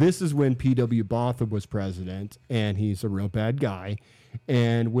 Well, this is when P.W. Botha was president, and he's a real bad guy.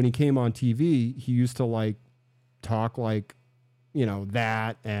 And when he came on TV, he used to talk like,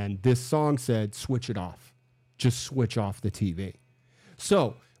 that. And this song said, switch it off. Just switch off the TV.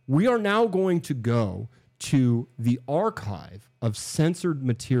 So we are now going to go to the archive of censored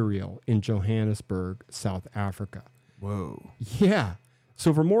material in Johannesburg, South Africa. Whoa. Yeah.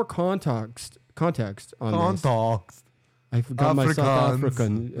 So for more context on this, Context. I got my South Afrikaans.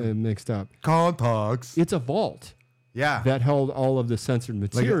 African mixed up. Context. It's a vault Yeah. that held all of the censored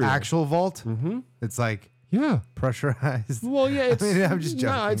Like material. an actual vault? Mm-hmm. It's like Yeah. pressurized. Well, yeah. It's, I mean, I'm just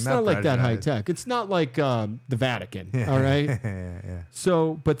joking. No, it's not like that high pressurized. tech. It's not like the Vatican. All right. Yeah.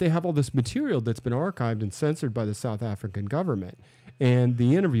 So, but they have all this material that's been archived and censored by the South African government. And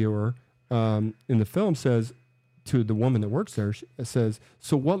the interviewer in the film says to the woman that works there, she says,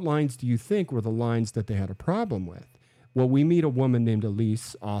 so what lines do you think were the lines that they had a problem with? Well, we meet a woman named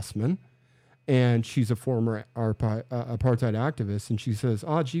Elise Osman, and she's a former apartheid activist. And she says,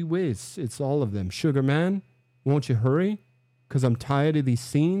 gee whiz, it's all of them. Sugar man, won't you hurry? Because I'm tired of these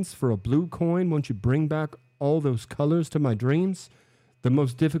scenes. For a blue coin, won't you bring back all those colors to my dreams? The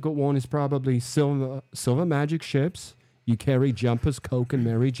most difficult one is probably silver magic ships. You carry jumpers, Coke, and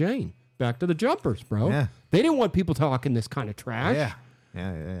Mary Jane. Back to the jumpers, bro. Yeah. They didn't want people talking this kind of trash. Yeah.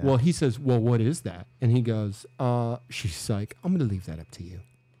 Well, he says, well, what is that? And he goes, she's like, I'm going to leave that up to you.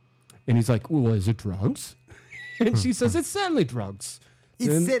 And he's like, well, is it drugs? And she says, it's certainly drugs. It's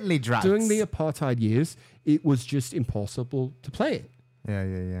And certainly drugs. During the apartheid years, it was just impossible to play it.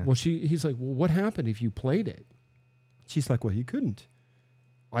 Yeah. Well, he's like, well, what happened if you played it? She's like, well, you couldn't.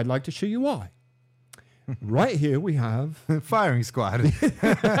 I'd like to show you why. Right here we have Firing Squad.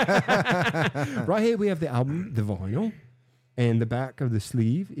 right here we have the album, the vinyl, and the back of the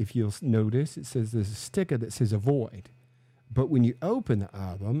sleeve. If you'll notice, it says there's a sticker that says "Avoid." But when you open the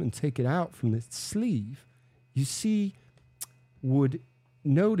album and take it out from the sleeve, you would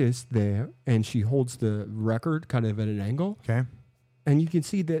notice there, and she holds the record kind of at an angle, Okay. and you can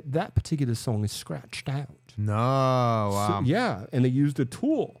see that particular song is scratched out. No. Wow. So, yeah, and they used a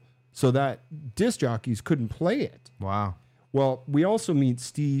tool so that disc jockeys couldn't play it. Wow. Well, we also meet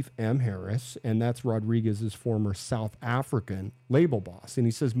Steve M. Harris, and that's Rodriguez's former South African label boss. And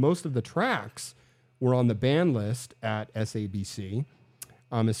he says most of the tracks were on the ban list at SABC.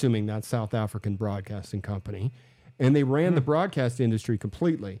 I'm assuming that's South African Broadcasting Company. and they ran the broadcast industry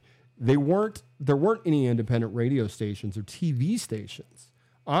completely. There weren't any independent radio stations or TV stations.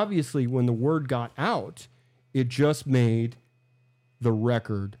 Obviously, when the word got out, it just made the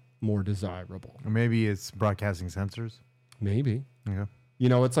record more desirable. Or maybe it's broadcasting censors. Maybe. Yeah. You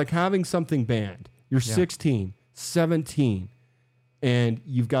know, it's like having something banned. You're 16, 17, and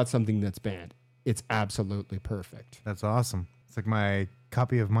you've got something that's banned. It's absolutely perfect. That's awesome. It's like my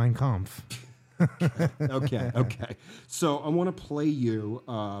copy of Mein Kampf. Okay. So I want to play you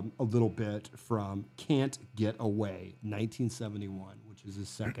a little bit from Can't Get Away, 1971, which is his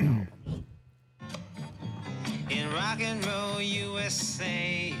second album. In rock and roll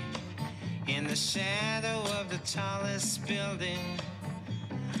USA, in the shadow of the tallest building,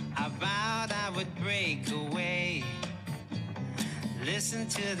 I vowed I would break away. Listen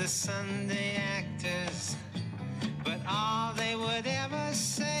to the Sunday actors, but all they would ever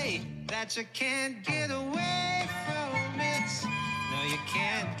say, that you can't get away from it. No, you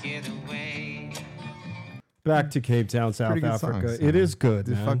can't get away. Back to Cape Town, South Pretty good Africa. songs, it man. is good, It's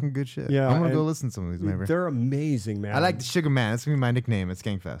man. fucking good shit. Yeah, I'm gonna go and listen to some of these, maybe. They're amazing, man. I like the Sugar Man. That's gonna be my nickname at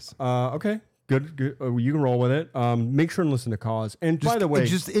Skankfest. Okay, good. You can roll with it. Make sure and listen to Cause. And by the way,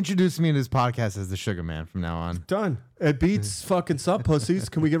 just introduce me in this podcast as the Sugar Man from now on. done. It beats fucking Sup Pussies.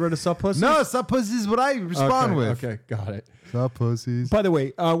 Can we get rid of Sup Pussies? No, Sup Pussies is what I respond with. Okay, got it. Sup Pussies. By the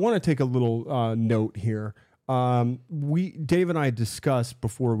way, I want to take a little note here. Dave and I discussed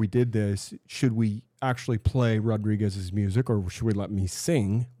before we did this, should we actually play Rodriguez's music or should we let me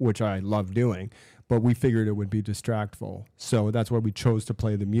sing, which I love doing, but we figured it would be distractful. So that's why we chose to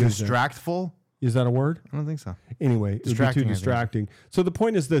play the music. Distractful? Is that a word? I don't think so. Anyway, it would be Distracting, too I think. distracting. So the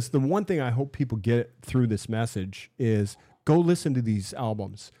point is this, the one thing I hope people get through this message is go listen to these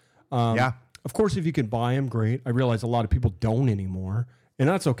albums. Yeah. Of course, if you can buy them, great. I realize a lot of people don't anymore, and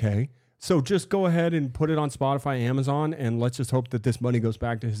that's okay. So just go ahead and put it on Spotify, Amazon, and let's just hope that this money goes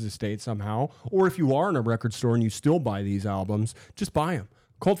back to his estate somehow. Or if you are in a record store and you still buy these albums, just buy them.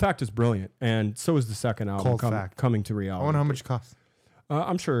 Cold Fact is brilliant, and so is the second album, Cold Fact. Coming to Reality. I wonder how much it costs.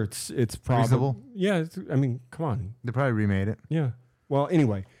 I'm sure it's probably Reasonable? Yeah, I mean, come on. They probably remade it. Yeah. Well,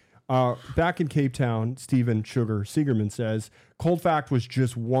 anyway, back in Cape Town, Steven Sugar Siegerman says, Cold Fact was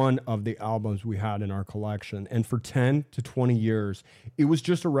just one of the albums we had in our collection. And for 10 to 20 years, it was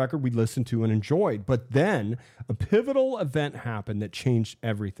just a record we listened to and enjoyed. But then a pivotal event happened that changed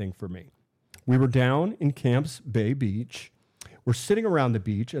everything for me. We were down in Camps Bay Beach. We're sitting around the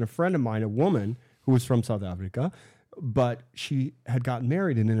beach, and a friend of mine, a woman who was from South Africa, but she had gotten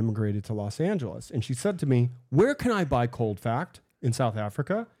married and then immigrated to Los Angeles. And she said to me, where can I buy Cold Fact in South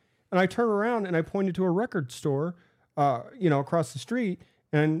Africa? And I turned around and I pointed to a record store, across the street.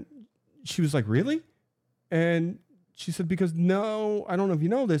 And she was like, really? And she said, because no, I don't know if you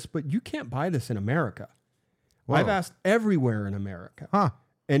know this, but you can't buy this in America. Whoa. I've asked everywhere in America. Huh.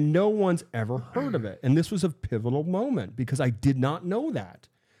 And no one's ever heard of it. And this was a pivotal moment because I did not know that.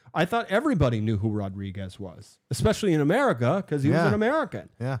 I thought everybody knew who Rodriguez was, especially in America because he was an American.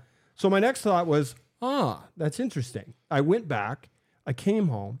 Yeah. So my next thought was, that's interesting. I went back, I came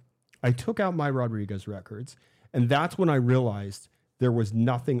home, I took out my Rodriguez records, and that's when I realized there was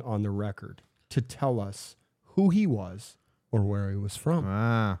nothing on the record to tell us who he was or where he was from.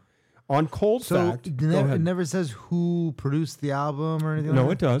 Ah. On Cold So Fact, it go never, ahead. it never says who produced the album or anything No,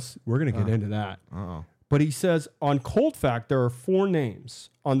 like it does. We're going to get into that. Uh-oh. But he says on Cold Fact, there are 4 names.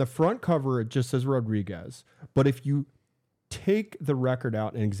 On the front cover, it just says Rodriguez. But if you take the record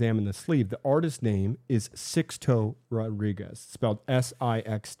out and examine the sleeve, the artist name is Sixto Rodriguez, spelled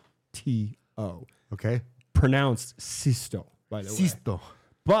S-I-X-T-O. Okay. Pronounced Sisto, by the way. Sisto.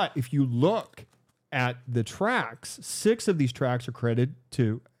 But if you look at the tracks, 6 of these tracks are credited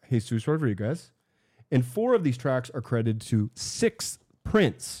to Jesus Rodriguez, and 4 of these tracks are credited to 6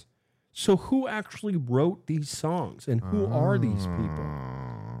 Prince. So who actually wrote these songs and who are these people?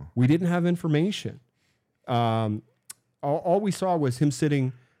 We didn't have information. All we saw was him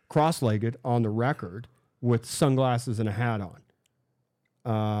sitting cross-legged on the record with sunglasses and a hat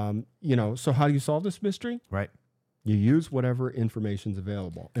on. So how do you solve this mystery? Right. You use whatever information's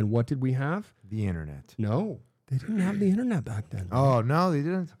available. And what did we have? The internet. No, they didn't have the internet back then. Oh, no, they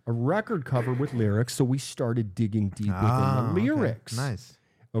didn't? A record cover with lyrics, so we started digging deep within the okay. lyrics. Nice.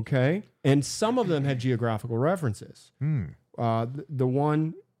 Okay? And some of them had geographical references. The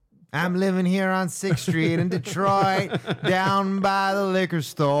one... I'm living here on 6th Street in Detroit, down by the liquor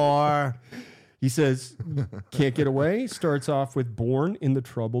store. He says, Can't Get Away starts off with Born in the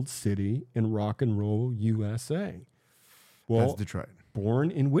Troubled City in Rock and Roll USA. Well, That's Detroit.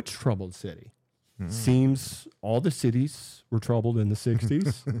 born in which troubled city? Seems all the cities were troubled in the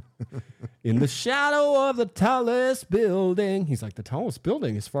 60s. In the shadow of the tallest building. He's like, the tallest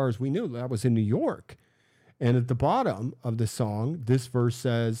building, as far as we knew, that was in New York. And at the bottom of the song, this verse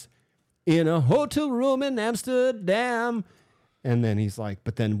says, in a hotel room in Amsterdam. And then he's like,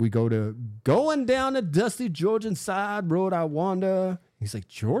 but then we go to going down a dusty Georgian side road, I wonder. He's like,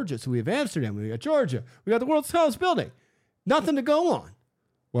 Georgia? So we have Amsterdam, we got Georgia, we got the world's tallest building. Nothing to go on.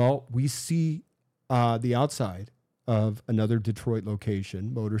 Well, we see the outside of another Detroit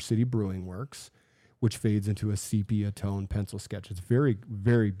location, Motor City Brewing Works, which fades into a sepia tone pencil sketch. It's very,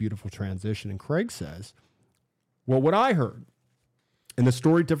 very beautiful transition. And Craig says, well, what I heard, and the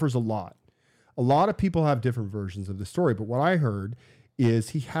story differs a lot. A lot of people have different versions of the story, but what I heard is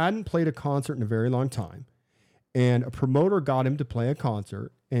he hadn't played a concert in a very long time, and a promoter got him to play a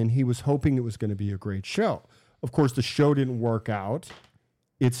concert, and he was hoping it was going to be a great show. Of course, the show didn't work out.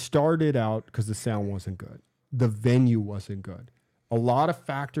 It started out because the sound wasn't good. The venue wasn't good. A lot of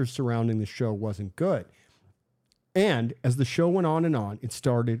factors surrounding the show wasn't good. And as the show went on and on, it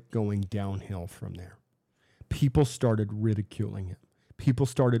started going downhill from there. People started ridiculing him. People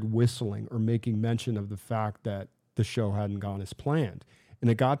started whistling or making mention of the fact that the show hadn't gone as planned. And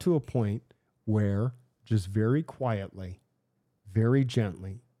it got to a point where, just very quietly, very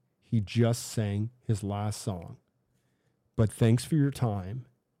gently, he just sang his last song. But thanks for your time.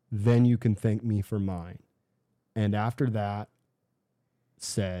 Then you can thank me for mine. And after that,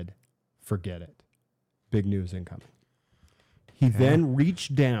 said, forget it. Big news incoming. He then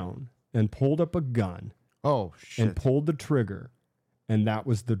reached down and pulled up a gun. Oh, shit. And pulled the trigger. And that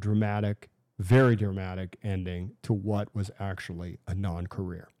was the dramatic, very dramatic ending to what was actually a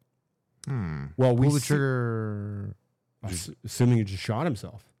non-career. Well, we pulled the trigger. Assuming he just shot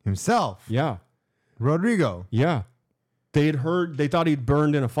himself. Himself? Yeah. Rodrigo? Yeah. They thought he'd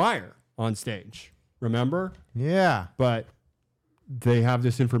burned in a fire on stage. Remember? Yeah. But they have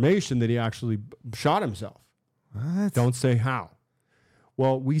this information that he actually shot himself. What? Don't say how.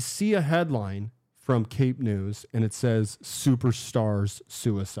 Well, we see a headline from Cape News, and it says, Superstars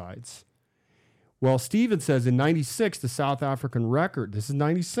Suicides. Well, Steven says in 96, the South African record, this is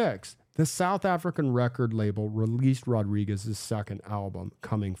 96, the South African record label released Rodriguez's second album,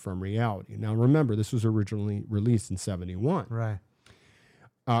 Coming From Reality. Now, remember, this was originally released in 71. Right.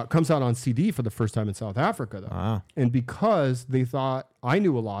 Comes out on CD for the first time in South Africa, though. Wow. And because they thought I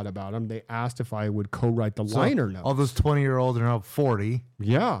knew a lot about him, they asked if I would co-write the liner notes. All those 20-year-olds are now 40.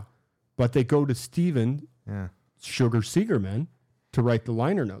 Yeah. But they go to Steven Sugar Seegerman to write the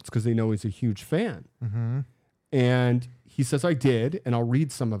liner notes because they know he's a huge fan. Mm-hmm. And he says, I did, and I'll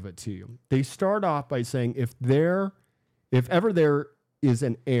read some of it to you. They start off by saying, if ever there is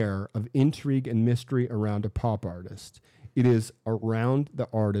an air of intrigue and mystery around a pop artist, it is around the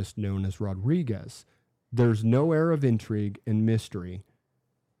artist known as Rodriguez. There's no air of intrigue and mystery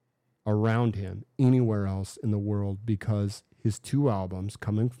around him anywhere else in the world because his two albums,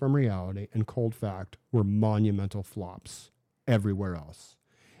 Coming From Reality and Cold Fact, were monumental flops everywhere else.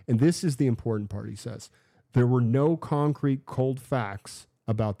 And this is the important part, he says. There were no concrete cold facts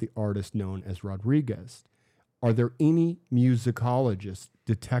about the artist known as Rodriguez. Are there any musicologists,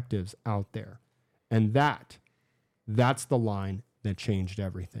 detectives out there? And that's the line that changed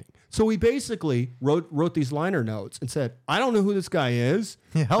everything. So he basically wrote these liner notes and said, I don't know who this guy is.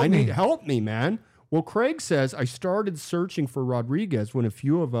 Help me, man. Well, Craig says, I started searching for Rodriguez when a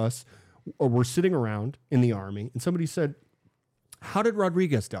few of us were sitting around in the Army, and somebody said, how did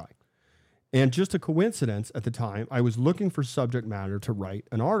Rodriguez die? And just a coincidence at the time, I was looking for subject matter to write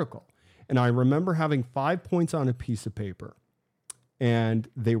an article. And I remember having 5 points on a piece of paper, and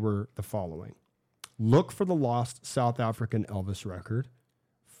they were the following. Look for the lost South African Elvis record.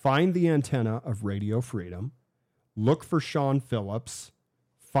 Find the antenna of Radio Freedom. Look for Sean Phillips.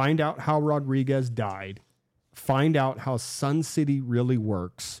 Find out how Rodriguez died. Find out how Sun City really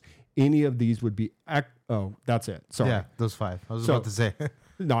works. Any of these would be... that's it. Sorry. Yeah, those 5. I was about to say.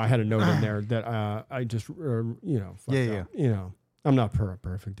 No, I had a note in there that I just, I'm not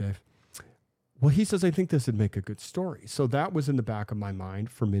perfect, Dave. Well, he says, I think this would make a good story. So that was in the back of my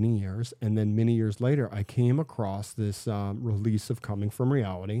mind for many years. And then many years later, I came across this release of Coming From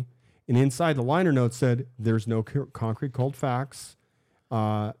Reality. And inside the liner note said, there's no concrete cold facts,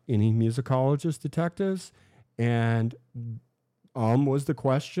 any musicologist detectives. And was the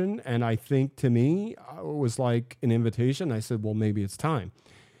question. And I think to me, it was like an invitation. I said, well, maybe it's time.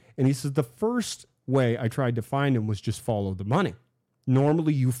 And he says, the first way I tried to find him was just follow the money.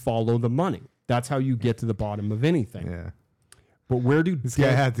 Normally you follow the money. That's how you get to the bottom of anything. Yeah. But where do this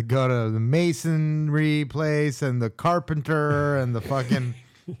guy had to go to the masonry place and the carpenter and the fucking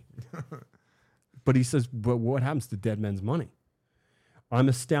But he says, but what happens to Dead Men's Money? I'm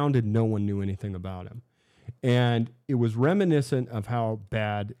astounded no one knew anything about him. And it was reminiscent of how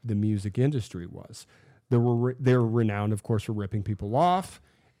bad the music industry was. They're renowned, of course, for ripping people off.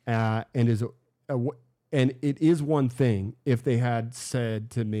 And it is one thing if they had said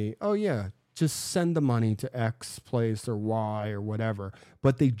to me, oh, yeah, just send the money to X place or Y or whatever.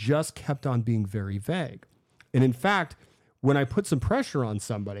 But they just kept on being very vague. And in fact, when I put some pressure on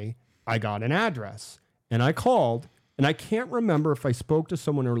somebody, I got an address and I called, and I can't remember if I spoke to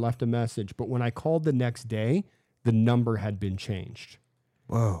someone or left a message, but when I called the next day, the number had been changed.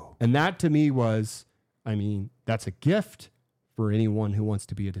 Whoa. And that to me was, I mean, that's a gift for anyone who wants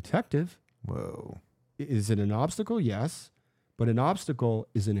to be a detective. Whoa. Is it an obstacle? Yes. But an obstacle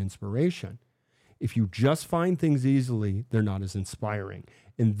is an inspiration. If you just find things easily, they're not as inspiring.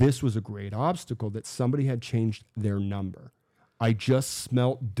 And this was a great obstacle that somebody had changed their number. I just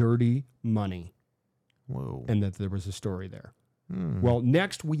smelt dirty money. Whoa. And that there was a story there. Well,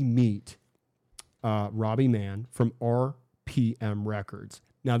 next we meet Robbie Mann from RPM Records.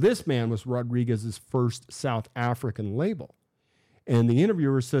 Now, this man was Rodriguez's first South African label. And the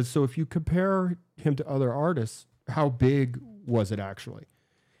interviewer says, so if you compare him to other artists, how big was it actually?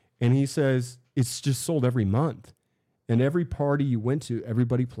 And he says, it's just sold every month. And every party you went to,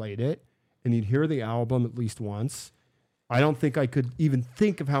 everybody played it. And you'd hear the album at least once. I don't think I could even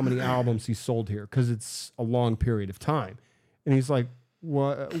think of how many albums he sold here because it's a long period of time. And he's like,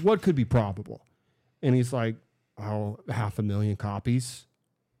 what could be probable? And he's like, 500,000 copies,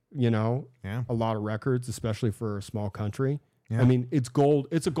 Yeah. a lot of records, especially for a small country. Yeah. I mean, it's gold.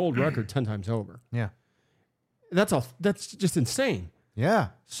 It's a gold record 10 times over. Yeah. That's just insane. Yeah.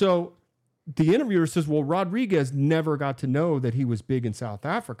 So the interviewer says, well, Rodriguez never got to know that he was big in South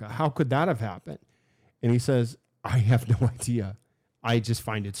Africa. How could that have happened? And he says, I have no idea. I just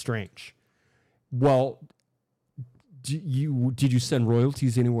find it strange. Well, did you send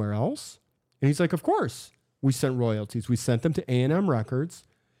royalties anywhere else? And he's like, of course. We sent royalties. We sent them to A&M Records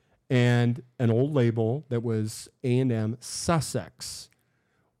and an old label that was A&M Sussex.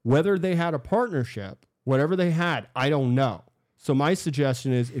 Whether they had a partnership, whatever they had, I don't know. So my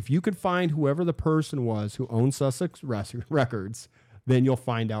suggestion is if you could find whoever the person was who owned Sussex Records, then you'll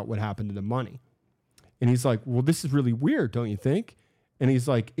find out what happened to the money. And he's like, well, this is really weird, don't you think? And he's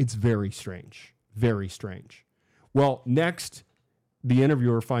like, it's very strange, very strange. Well, next, the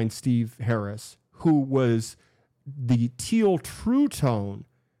interviewer finds Steve Harris, who was the Teal True Tone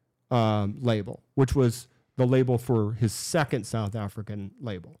label, which was the label for his second South African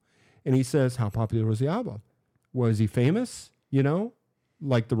label. And he says, how popular was the album? Was he famous?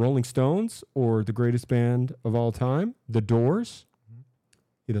 Like the Rolling Stones or the greatest band of all time, The Doors?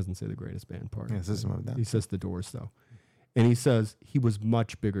 He doesn't say the greatest band part. Yeah, System of a Down. He says The Doors, though. And he says he was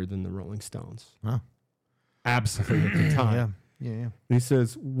much bigger than the Rolling Stones. Wow. Absolutely at the time. Yeah. And he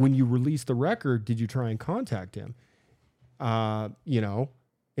says, when you released the record, did you try and contact him? And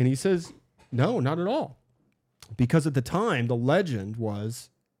he says, no, not at all. Because at the time, the legend was,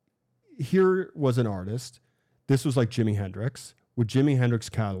 here was an artist. This was like Jimi Hendrix. With Jimi Hendrix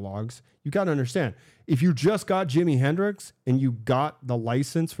catalogs, you got to understand, if you just got Jimi Hendrix and you got the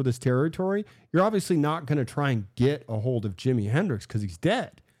license for this territory, you're obviously not going to try and get a hold of Jimi Hendrix because he's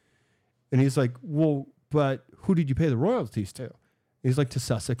dead. And he's like, well, but who did you pay the royalties to? And he's like, to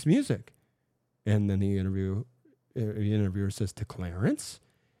Sussex Music. And then the interviewer says, to Clarence?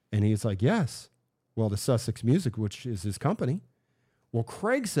 And he's like, yes. Well, to Sussex Music, which is his company. Well,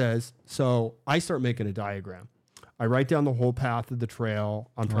 Craig says, so I start making a diagram. I write down the whole path of the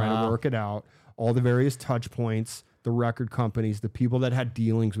trail. I'm trying to work it out. All the various touch points, the record companies, the people that had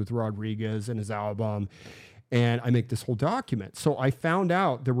dealings with Rodriguez and his album. And I make this whole document. So I found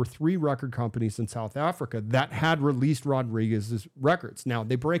out there were 3 record companies in South Africa that had released Rodriguez's records. Now,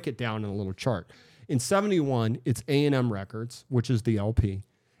 they break it down in a little chart. In 71, it's A&M Records, which is the LP.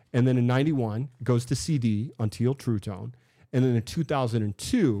 And then in 91, it goes to CD on Teal True Tone. And then in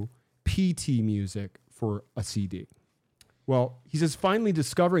 2002, PT Music for a CD. Well, he says finally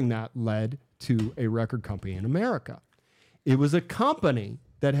discovering that led to a record company in America. It was a company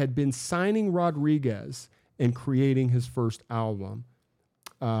that had been signing Rodriguez and creating his first album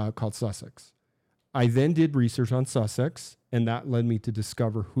called Sussex. I then did research on Sussex, and that led me to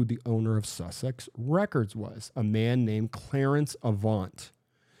discover who the owner of Sussex Records was, a man named Clarence Avant.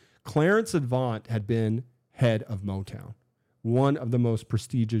 Clarence Avant had been head of Motown, one of the most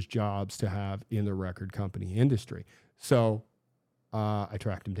prestigious jobs to have in the record company industry. So I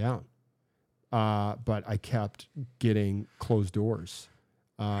tracked him down, but I kept getting closed doors.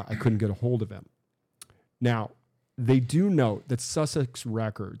 I couldn't get a hold of him. Now, They do note that Sussex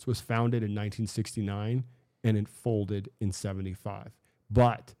Records was founded in 1969 and it folded in 75.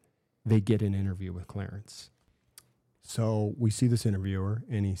 But they get an interview with Clarence. So we see this interviewer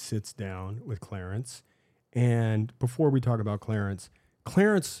and he sits down with Clarence. And before we talk about Clarence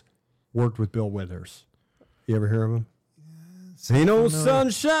worked with Bill Withers. You ever hear of him? Ain't no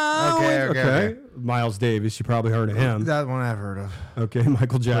sunshine. Okay. Miles Davis, you probably heard of him. That one I've heard of. Okay,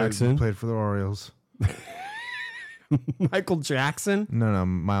 Michael Jackson. Played for the Orioles. Michael Jackson? No,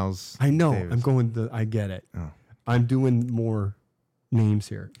 Miles. I know. Davis. I get it. Oh. I'm doing more names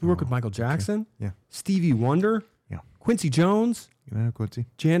here. You work with Michael Jackson? Okay. Yeah. Stevie Wonder? Yeah. Quincy Jones? I know Quincy.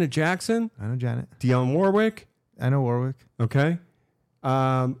 Janet Jackson? I know Janet. Dionne Warwick? I know Warwick. Okay.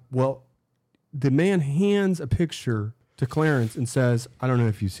 Well, the man hands a picture to Clarence and says, I don't know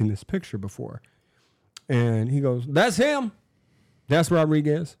if you've seen this picture before. And he goes, that's him. That's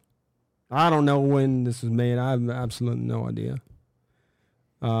Rodriguez. I don't know when this was made. I have absolutely no idea.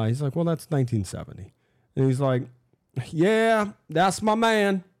 He's like, well, that's 1970. And he's like, yeah, that's my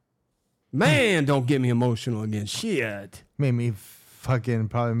man. Man, don't get me emotional again. Shit. Made me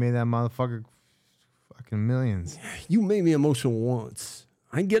probably made that motherfucker fucking millions. You made me emotional once.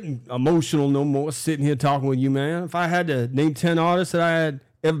 I ain't getting emotional no more sitting here talking with you, man. If I had to name 10 artists that I had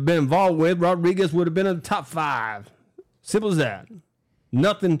ever been involved with, Rodriguez would have been in the top 5. Simple as that.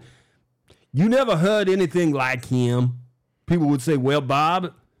 Nothing. You never heard anything like him. People would say, well,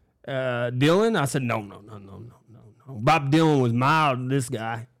 Bob Dylan. I said, no. Bob Dylan was mild to this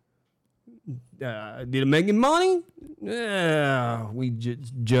guy. Did it make him money? Yeah, we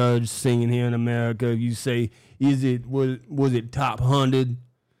just judge singing here in America. You say, was it top 100?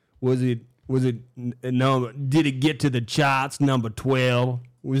 Was it number? Did it get to the charts? Number 12?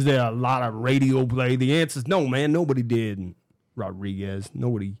 Was there a lot of radio play? The answer is no, man. Nobody did. Rodriguez,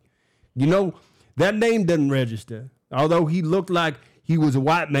 nobody. You know, that name doesn't register. Although he looked like he was a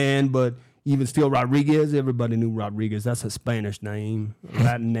white man, but even still, Rodriguez, everybody knew Rodriguez. That's a Spanish name, a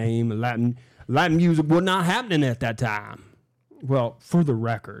Latin name. Latin music was not happening at that time. Well, for the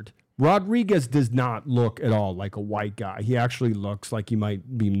record, Rodriguez does not look at all like a white guy. He actually looks like he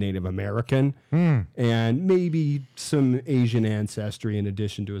might be Native American and maybe some Asian ancestry in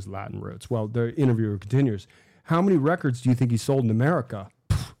addition to his Latin roots. Well, the interviewer continues. How many records do you think he sold in America?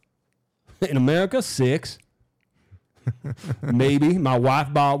 In America, 6. Maybe. My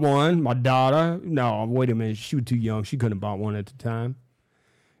wife bought one. My daughter. No, wait a minute. She was too young. She couldn't have bought one at the time.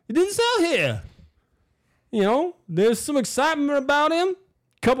 It didn't sell here. You know, there's some excitement about him.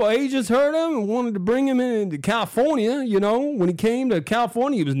 A couple agents heard him and wanted to bring him into California. You know, when he came to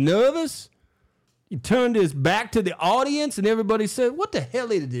California, he was nervous. He turned his back to the audience and everybody said, what the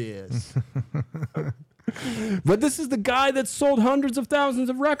hell is this? But this is the guy that sold hundreds of thousands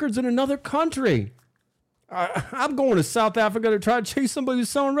of records in another country. I'm going to South Africa to try to chase somebody who's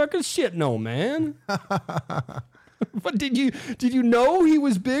selling records? Shit, no, man. But did you know he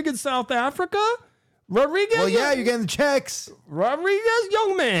was big in South Africa? Rodriguez? Well, yeah, you're getting the checks. Rodriguez,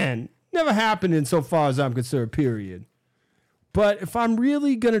 young man. Never happened in so far as I'm concerned, period. But if I'm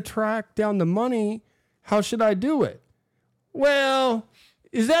really going to track down the money, how should I do it? Well,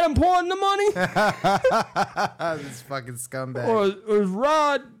 is that important, the money? This fucking scumbag. Or is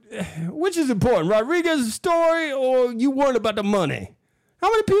Rod, which is important, Rodriguez's story or you worried about the money? How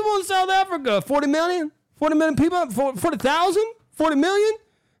many people in South Africa? 40 million? 40 million people? 40,000? 40 million?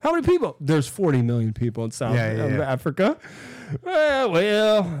 How many people? There's 40 million people in South Africa.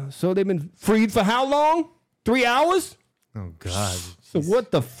 Well, so they've been freed for how long? 3 hours? Oh, God. So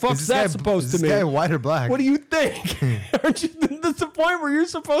what the fuck's that supposed to mean? Is this guy white or black? What do you think? Aren't you, that's the point where you're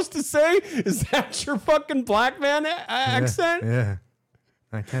supposed to say, is that your fucking black man accent? Yeah.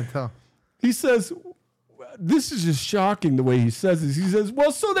 I can't tell. He says, this is just shocking the way he says this. He says,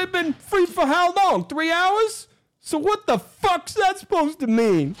 well, so they've been free for how long? 3 hours? So what the fuck's that supposed to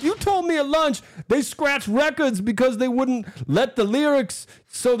mean? You told me at lunch they scratched records because they wouldn't let the lyrics,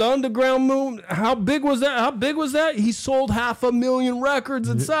 so the underground moved. How big was that? He sold 500,000 records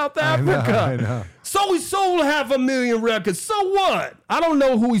in South Africa. I know. So he sold 500,000 records. So what? I don't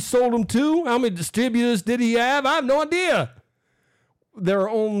know who he sold them to. How many distributors did he have? I have no idea. There are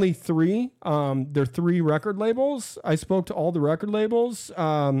only 3. There are 3 record labels. I spoke to all the record labels.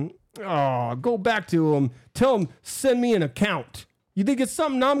 Go back to them. Tell them, send me an account. You think it's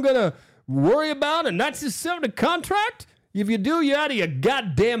something I'm going to worry about and not just sell the contract? If you do, you're out of your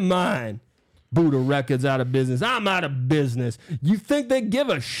goddamn mind. Buddha Records out of business. I'm out of business. You think they give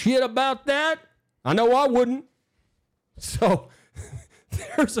a shit about that? I know I wouldn't. So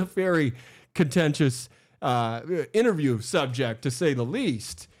there's a very contentious interview subject, to say the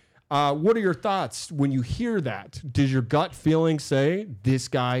least. What are your thoughts when you hear that? Does your gut feeling say this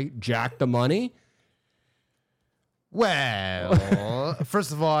guy jacked the money? Well,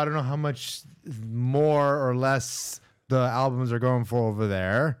 first of all, I don't know how much more or less the albums are going for over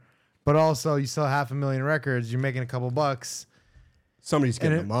there. But also, you sell 500,000 records, you're making a couple bucks. Somebody's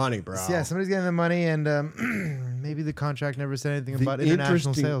getting the money, bro. Yeah, somebody's getting the money, and maybe the contract never said anything about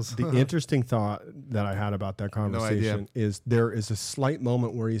international sales. The interesting thought that I had about that conversation is there is a slight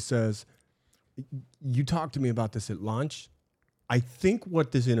moment where he says, you talked to me about this at lunch. I think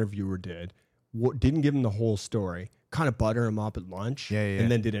what this interviewer did, didn't give him the whole story, kind of butter him up at lunch, and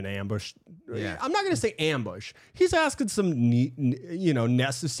then did an ambush. Yeah. I'm not going to say ambush. He's asking some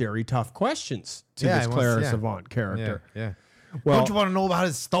necessary, tough questions to this Clara Savant character. Yeah. Well, don't you want to know about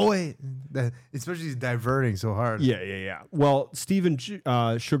his story? Especially he's diverting so hard. Yeah. Well, Steven Sugar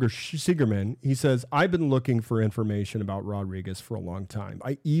Sigerman, he says, I've been looking for information about Rodriguez for a long time.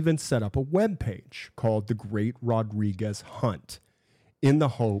 I even set up a webpage called The Great Rodriguez Hunt in the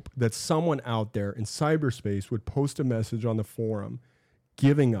hope that someone out there in cyberspace would post a message on the forum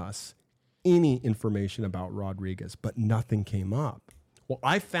giving us any information about Rodriguez, but nothing came up. Well,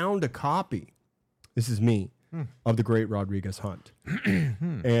 I found a copy. This is me. Of The Great Rodriguez Hunt.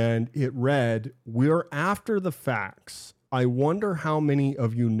 And it read, we're after the facts. I wonder how many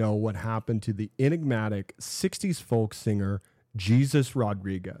of you know what happened to the enigmatic 60s folk singer Jesus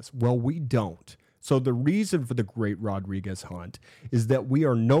Rodriguez. Well, we don't. So the reason for The Great Rodriguez Hunt is that we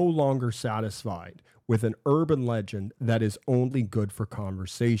are no longer satisfied with an urban legend that is only good for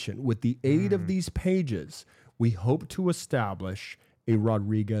conversation. With the aid of these pages, we hope to establish a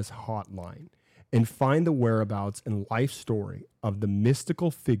Rodriguez hotline and find the whereabouts and life story of the mystical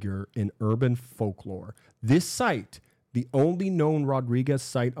figure in urban folklore. This site, the only known Rodriguez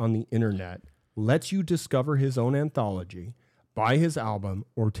site on the internet, lets you discover his own anthology, buy his album,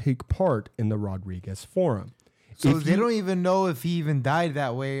 or take part in the Rodriguez Forum. So they don't even know if he even died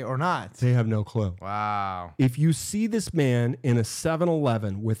that way or not. They have no clue. Wow. If you see this man in a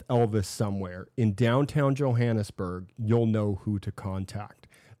 7-Eleven with Elvis somewhere in downtown Johannesburg, you'll know who to contact.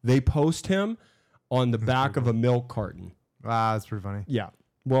 They post him on the back of a milk carton. Wow, that's pretty funny. Yeah.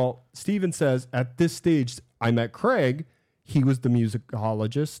 Well, Steven says, at this stage, I met Craig. He was the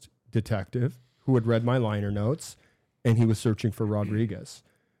musicologist detective who had read my liner notes, and he was searching for Rodriguez.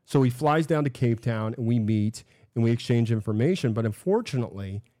 So he flies down to Cape Town, and we meet, and we exchange information. But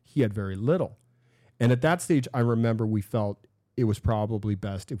unfortunately, he had very little. And at that stage, I remember we felt it was probably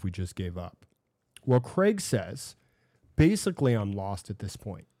best if we just gave up. Well, Craig says, basically, I'm lost at this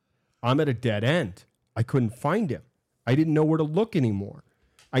point. I'm at a dead end. I couldn't find him. I didn't know where to look anymore.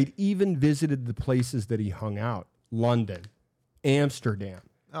 I'd even visited the places that he hung out. London, Amsterdam.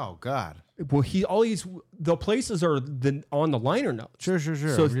 Oh, God. Well, the places are on the liner notes. Sure.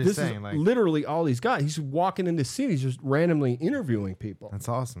 So this is literally all he's got. He's walking into cities, just randomly interviewing people. That's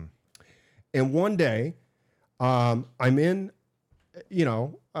awesome. And one day, I'm in,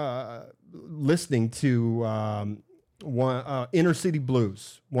 listening to Inner City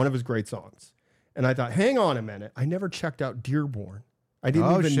Blues, one of his great songs. And I thought, hang on a minute. I never checked out Dearborn. I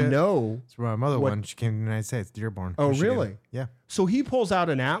didn't even know. It's my mother one. She came to the United States, Dearborn. Oh, really? Yeah. So he pulls out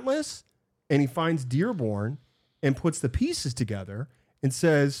an atlas and he finds Dearborn and puts the pieces together and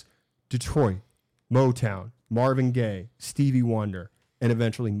says Detroit, Motown, Marvin Gaye, Stevie Wonder, and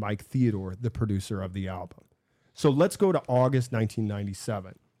eventually Mike Theodore, the producer of the album. So let's go to August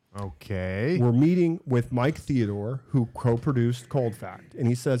 1997. Okay. We're meeting with Mike Theodore, who co-produced Cold Fact. And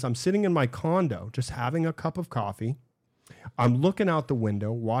he says, I'm sitting in my condo, just having a cup of coffee. I'm looking out the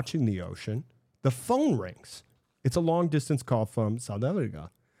window, watching the ocean. The phone rings. It's a long-distance call from South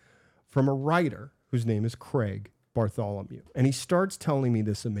Africa, from a writer whose name is Craig Bartholomew. And he starts telling me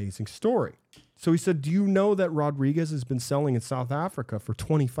this amazing story. So he said, do you know that Rodriguez has been selling in South Africa for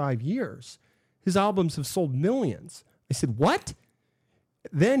 25 years? His albums have sold millions. I said, what?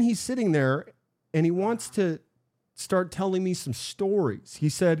 Then he's sitting there and he wants to start telling me some stories. He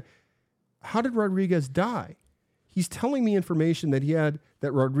said, how did Rodriguez die? He's telling me information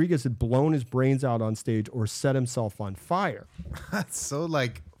that Rodriguez had blown his brains out on stage or set himself on fire. That's so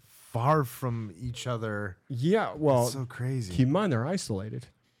far from each other. Yeah, well, that's so crazy. Keep in mind, they're isolated.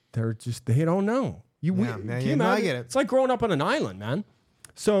 They don't know. I get it. It's like growing up on an island, man.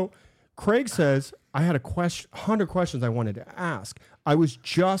 So Craig says, I had 100 questions I wanted to ask. I was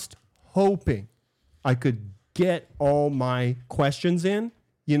just hoping I could get all my questions in,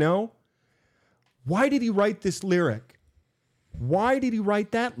 Why did he write this lyric? Why did he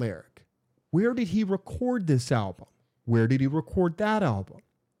write that lyric? Where did he record this album? Where did he record that album?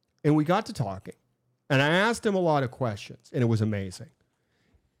 And we got to talking. And I asked him a lot of questions, and it was amazing.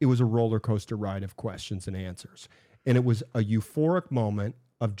 it was a roller coaster ride of questions and answers. And it was a euphoric moment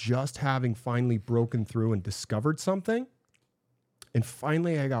of just having finally broken through and discovered something. And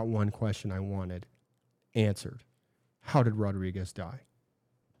finally, I got one question I wanted answered. How did Rodriguez die?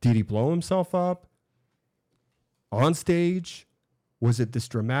 Did he blow himself up? On stage? Was it this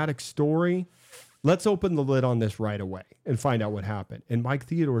dramatic story? Let's open the lid on this right away and find out what happened. And Mike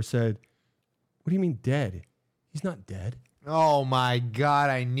Theodore said, what do you mean dead? He's not dead. Oh my God,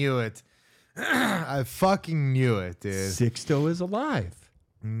 I knew it. I fucking knew it, dude. Sixto is alive.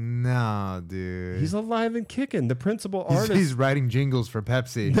 No, dude. He's alive and kicking. The principal artist, He's writing jingles for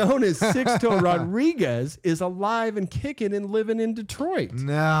Pepsi. known as Sixto Rodriguez, is alive and kicking and living in Detroit.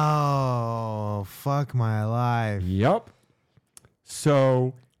 No, fuck my life. Yep.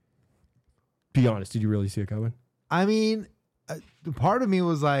 So, be honest. Did you really see it coming? I mean, part of me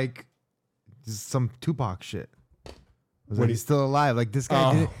was like, just some Tupac shit. Was What like, do you- he's still alive. Like this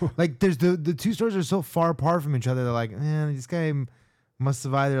guy, Oh. like there's the two stories are so far apart from each other. They're like, man, this guy must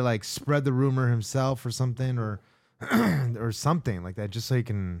have either like spread the rumor himself or something, or or something like that, just so he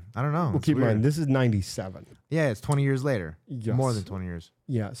can. I don't know. Well, It's keep in weird. mind, this is 97. Yeah, it's 20 years later. Yes. More than 20 years.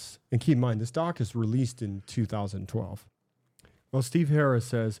 Yes. And keep in mind, this doc is released in 2012. Well, Steve Harris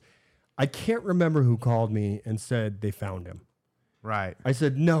says, I can't remember who called me and said they found him. Right. I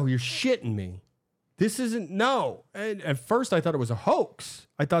said, no, you're shitting me. This isn't, no. And at first I thought it was a hoax.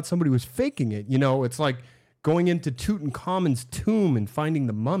 I thought somebody was faking it. You know, it's like going into Tutankhamun's tomb and finding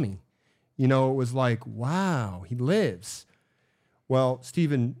the mummy. You know, it was like, wow, he lives. Well,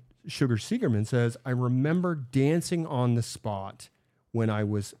 Steven Sugar Seegerman says, I remember dancing on the spot when I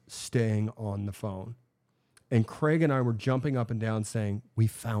was staying on the phone. And Craig and I were jumping up and down saying, we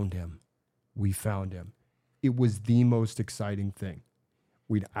found him. We found him. It was the most exciting thing.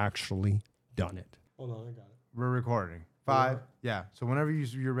 We'd actually done it. Hold on, I got it. We're recording. 5. Yeah. So whenever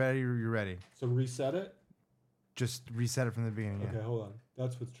you're ready, you're ready. So reset it? Just reset it from the beginning. Yeah. Okay, hold on.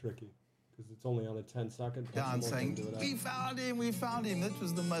 That's what's tricky because it's only on a 10-second. Don saying, we found him. That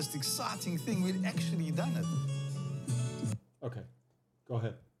was the most exciting thing. We'd actually done it. Okay, go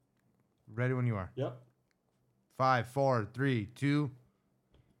ahead. Ready when you are. Yep. 5, 4, 3, 2.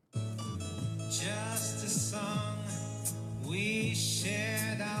 Just a song we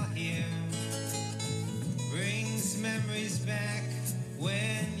shared out here brings memories back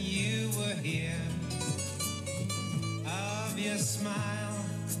when you were here of your smile,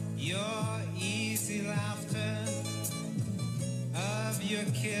 your easy laughter, of your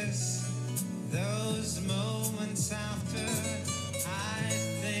kiss, those moments after I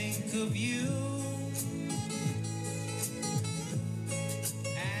think of you.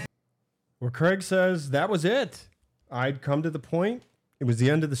 Well, Craig says that was it. I'd come to the point. It was the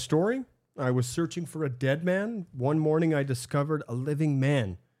end of the story. I was searching for a dead man. One morning, I discovered a living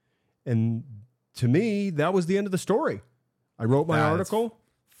man. And to me, that was the end of the story. I wrote my That's article.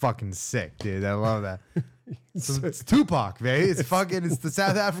 Fucking sick, dude. I love that. So it's Tupac, man. It's the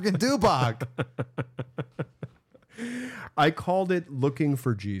South African Tupac. I called it Looking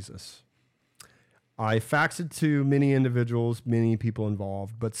for Jesus. I faxed it to many individuals, many people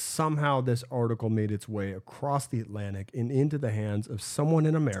involved, but somehow this article made its way across the Atlantic and into the hands of someone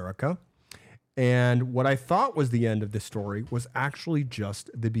in America. And what I thought was the end of the story was actually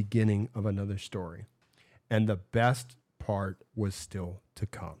just the beginning of another story. And the best part was still to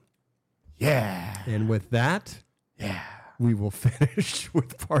come. Yeah. And with that, we will finish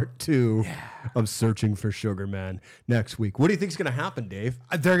with part 2 of Searching for Sugar Man next week. What do you think is going to happen, Dave?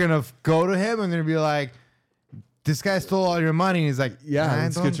 They're going to go to him and they're going to be like, this guy stole all your money. And he's like,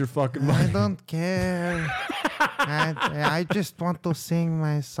 Let's get your fucking money. I don't care. I just want to sing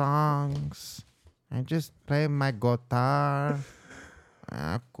my songs. I just play my guitar.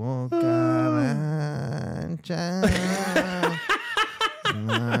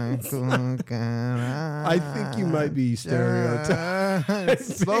 I think you might be stereotyping.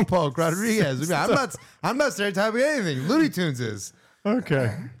 Slowpoke Rodriguez. I'm not stereotyping anything. Looney Tunes is.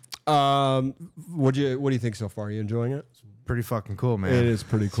 Okay. What do you think so far? Are you enjoying it? Pretty fucking cool, man. It is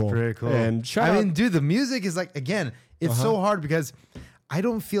pretty cool. Pretty cool. And shout I out, mean, dude, the music is like, again, it's so hard because I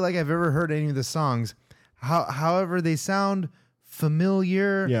don't feel like I've ever heard any of the songs. However, they sound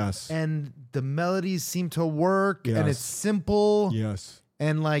familiar. Yes. And the melodies seem to work. Yes. And it's simple. yes.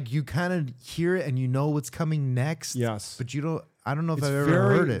 And like you kind of hear it and you know what's coming next. Yes. But you don't, I don't know if It's I've ever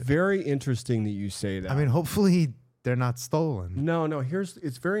very, heard it. very interesting that you say that. I mean, hopefully they're not stolen. No,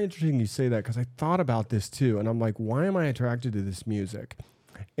 it's very interesting you say that because I thought about this too. And I'm like, why am I attracted to this music?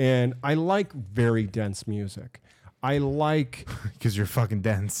 And I like very dense music. I like Because you're fucking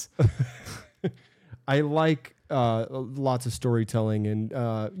dense. I like lots of storytelling, and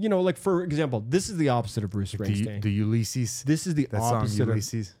like for example, this is the opposite of Bruce Springsteen. The Ulysses. This is the That song, opposite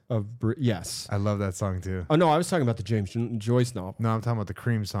Ulysses. yes. I love that song too. Oh no, I was talking about the James Joyce novel. No, I'm talking about the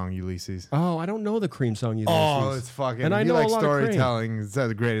Cream song, Ulysses. Oh, I don't know the Cream song Ulysses. Oh, it's fucking. And I you know like a lot of Cream. storytelling. It's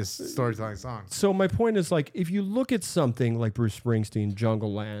the greatest storytelling song. So my point is, like, if you look at something like Bruce Springsteen,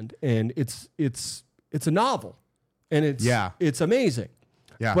 Jungle Land, and it's a novel, and it's amazing.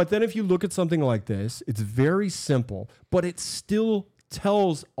 Yeah. But then if you look at something like this, it's very simple, but it still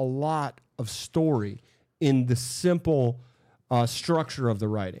tells a lot of story in the simple structure of the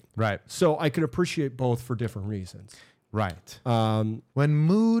writing. Right. So I can appreciate both for different reasons. Right. When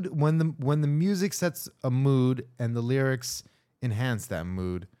the music sets a mood and the lyrics enhance that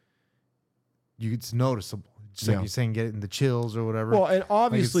mood, it's noticeable. Just like you're saying, get it in the chills or whatever. Well, and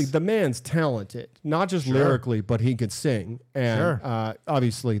obviously the man's talented, not just lyrically, but he could sing, and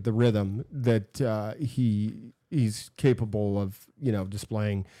obviously the rhythm that he's capable of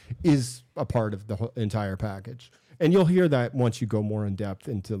displaying is a part of the entire package. And you'll hear that once you go more in depth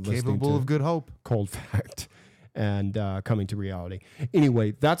into listening Capable to of good hope, Cold Fact, and Coming to Reality.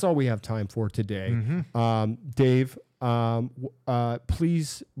 Anyway, that's all we have time for today. Dave,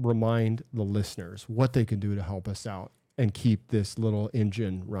 please remind the listeners what they can do to help us out and keep this little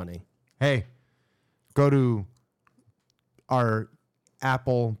engine running. Hey, go to our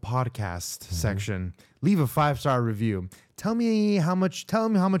Apple podcast section. Leave a 5-star review. Tell me how much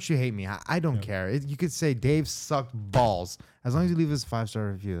you hate me. I don't care. You could say Dave sucked balls. As long as you leave us a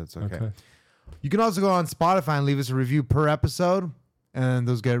 5-star review, that's okay. You can also go on Spotify and leave us a review per episode. And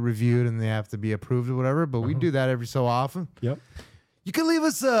those get reviewed and they have to be approved or whatever. But we do that every so often. Yep. You can leave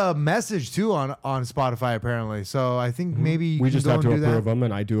us a message too on Spotify apparently. So I think maybe we just have to do approve that. them,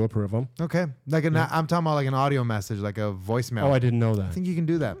 and I do approve them. Okay, I'm talking about like an audio message, like a voicemail. Oh, I didn't know that. I think you can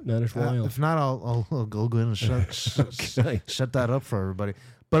do that. That is wild. If not, I'll go ahead and shut that up for everybody.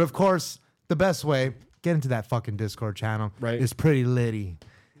 But of course, the best way, get into that fucking Discord channel. Right. It's pretty litty.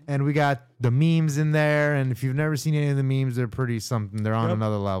 And we got the memes in there. And if you've never seen any of the memes, they're pretty something. They're on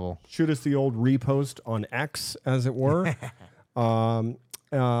another level. Shoot us the old repost on X, as it were. Do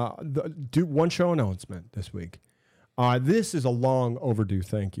one show announcement this week. This is a long overdue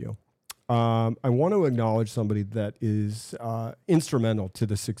thank you. I want to acknowledge somebody that is instrumental to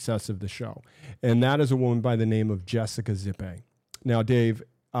the success of the show, and that is a woman by the name of Jessica Zipang. Now, Dave,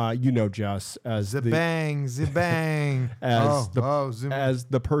 you know Jess as Zibang, as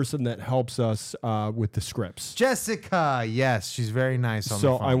the person that helps us with the scripts. Jessica, yes, she's very nice on the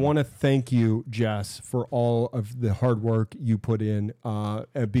So phone. I want to thank you, Jess, for all of the hard work you put in,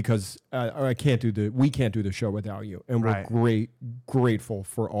 because we can't do the show without you, and we're grateful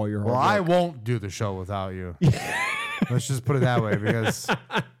for all your hard work. Well, I won't do the show without you. Let's just put it that way, because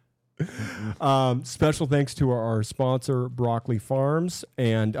special thanks to our sponsor, Broccoli Farms,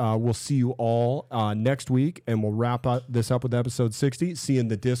 and we'll see you all next week, and we'll wrap this up with episode 60. See you in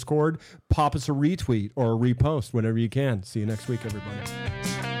the Discord. Pop us a retweet or a repost whenever you can. See you next week,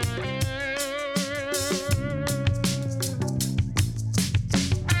 everybody.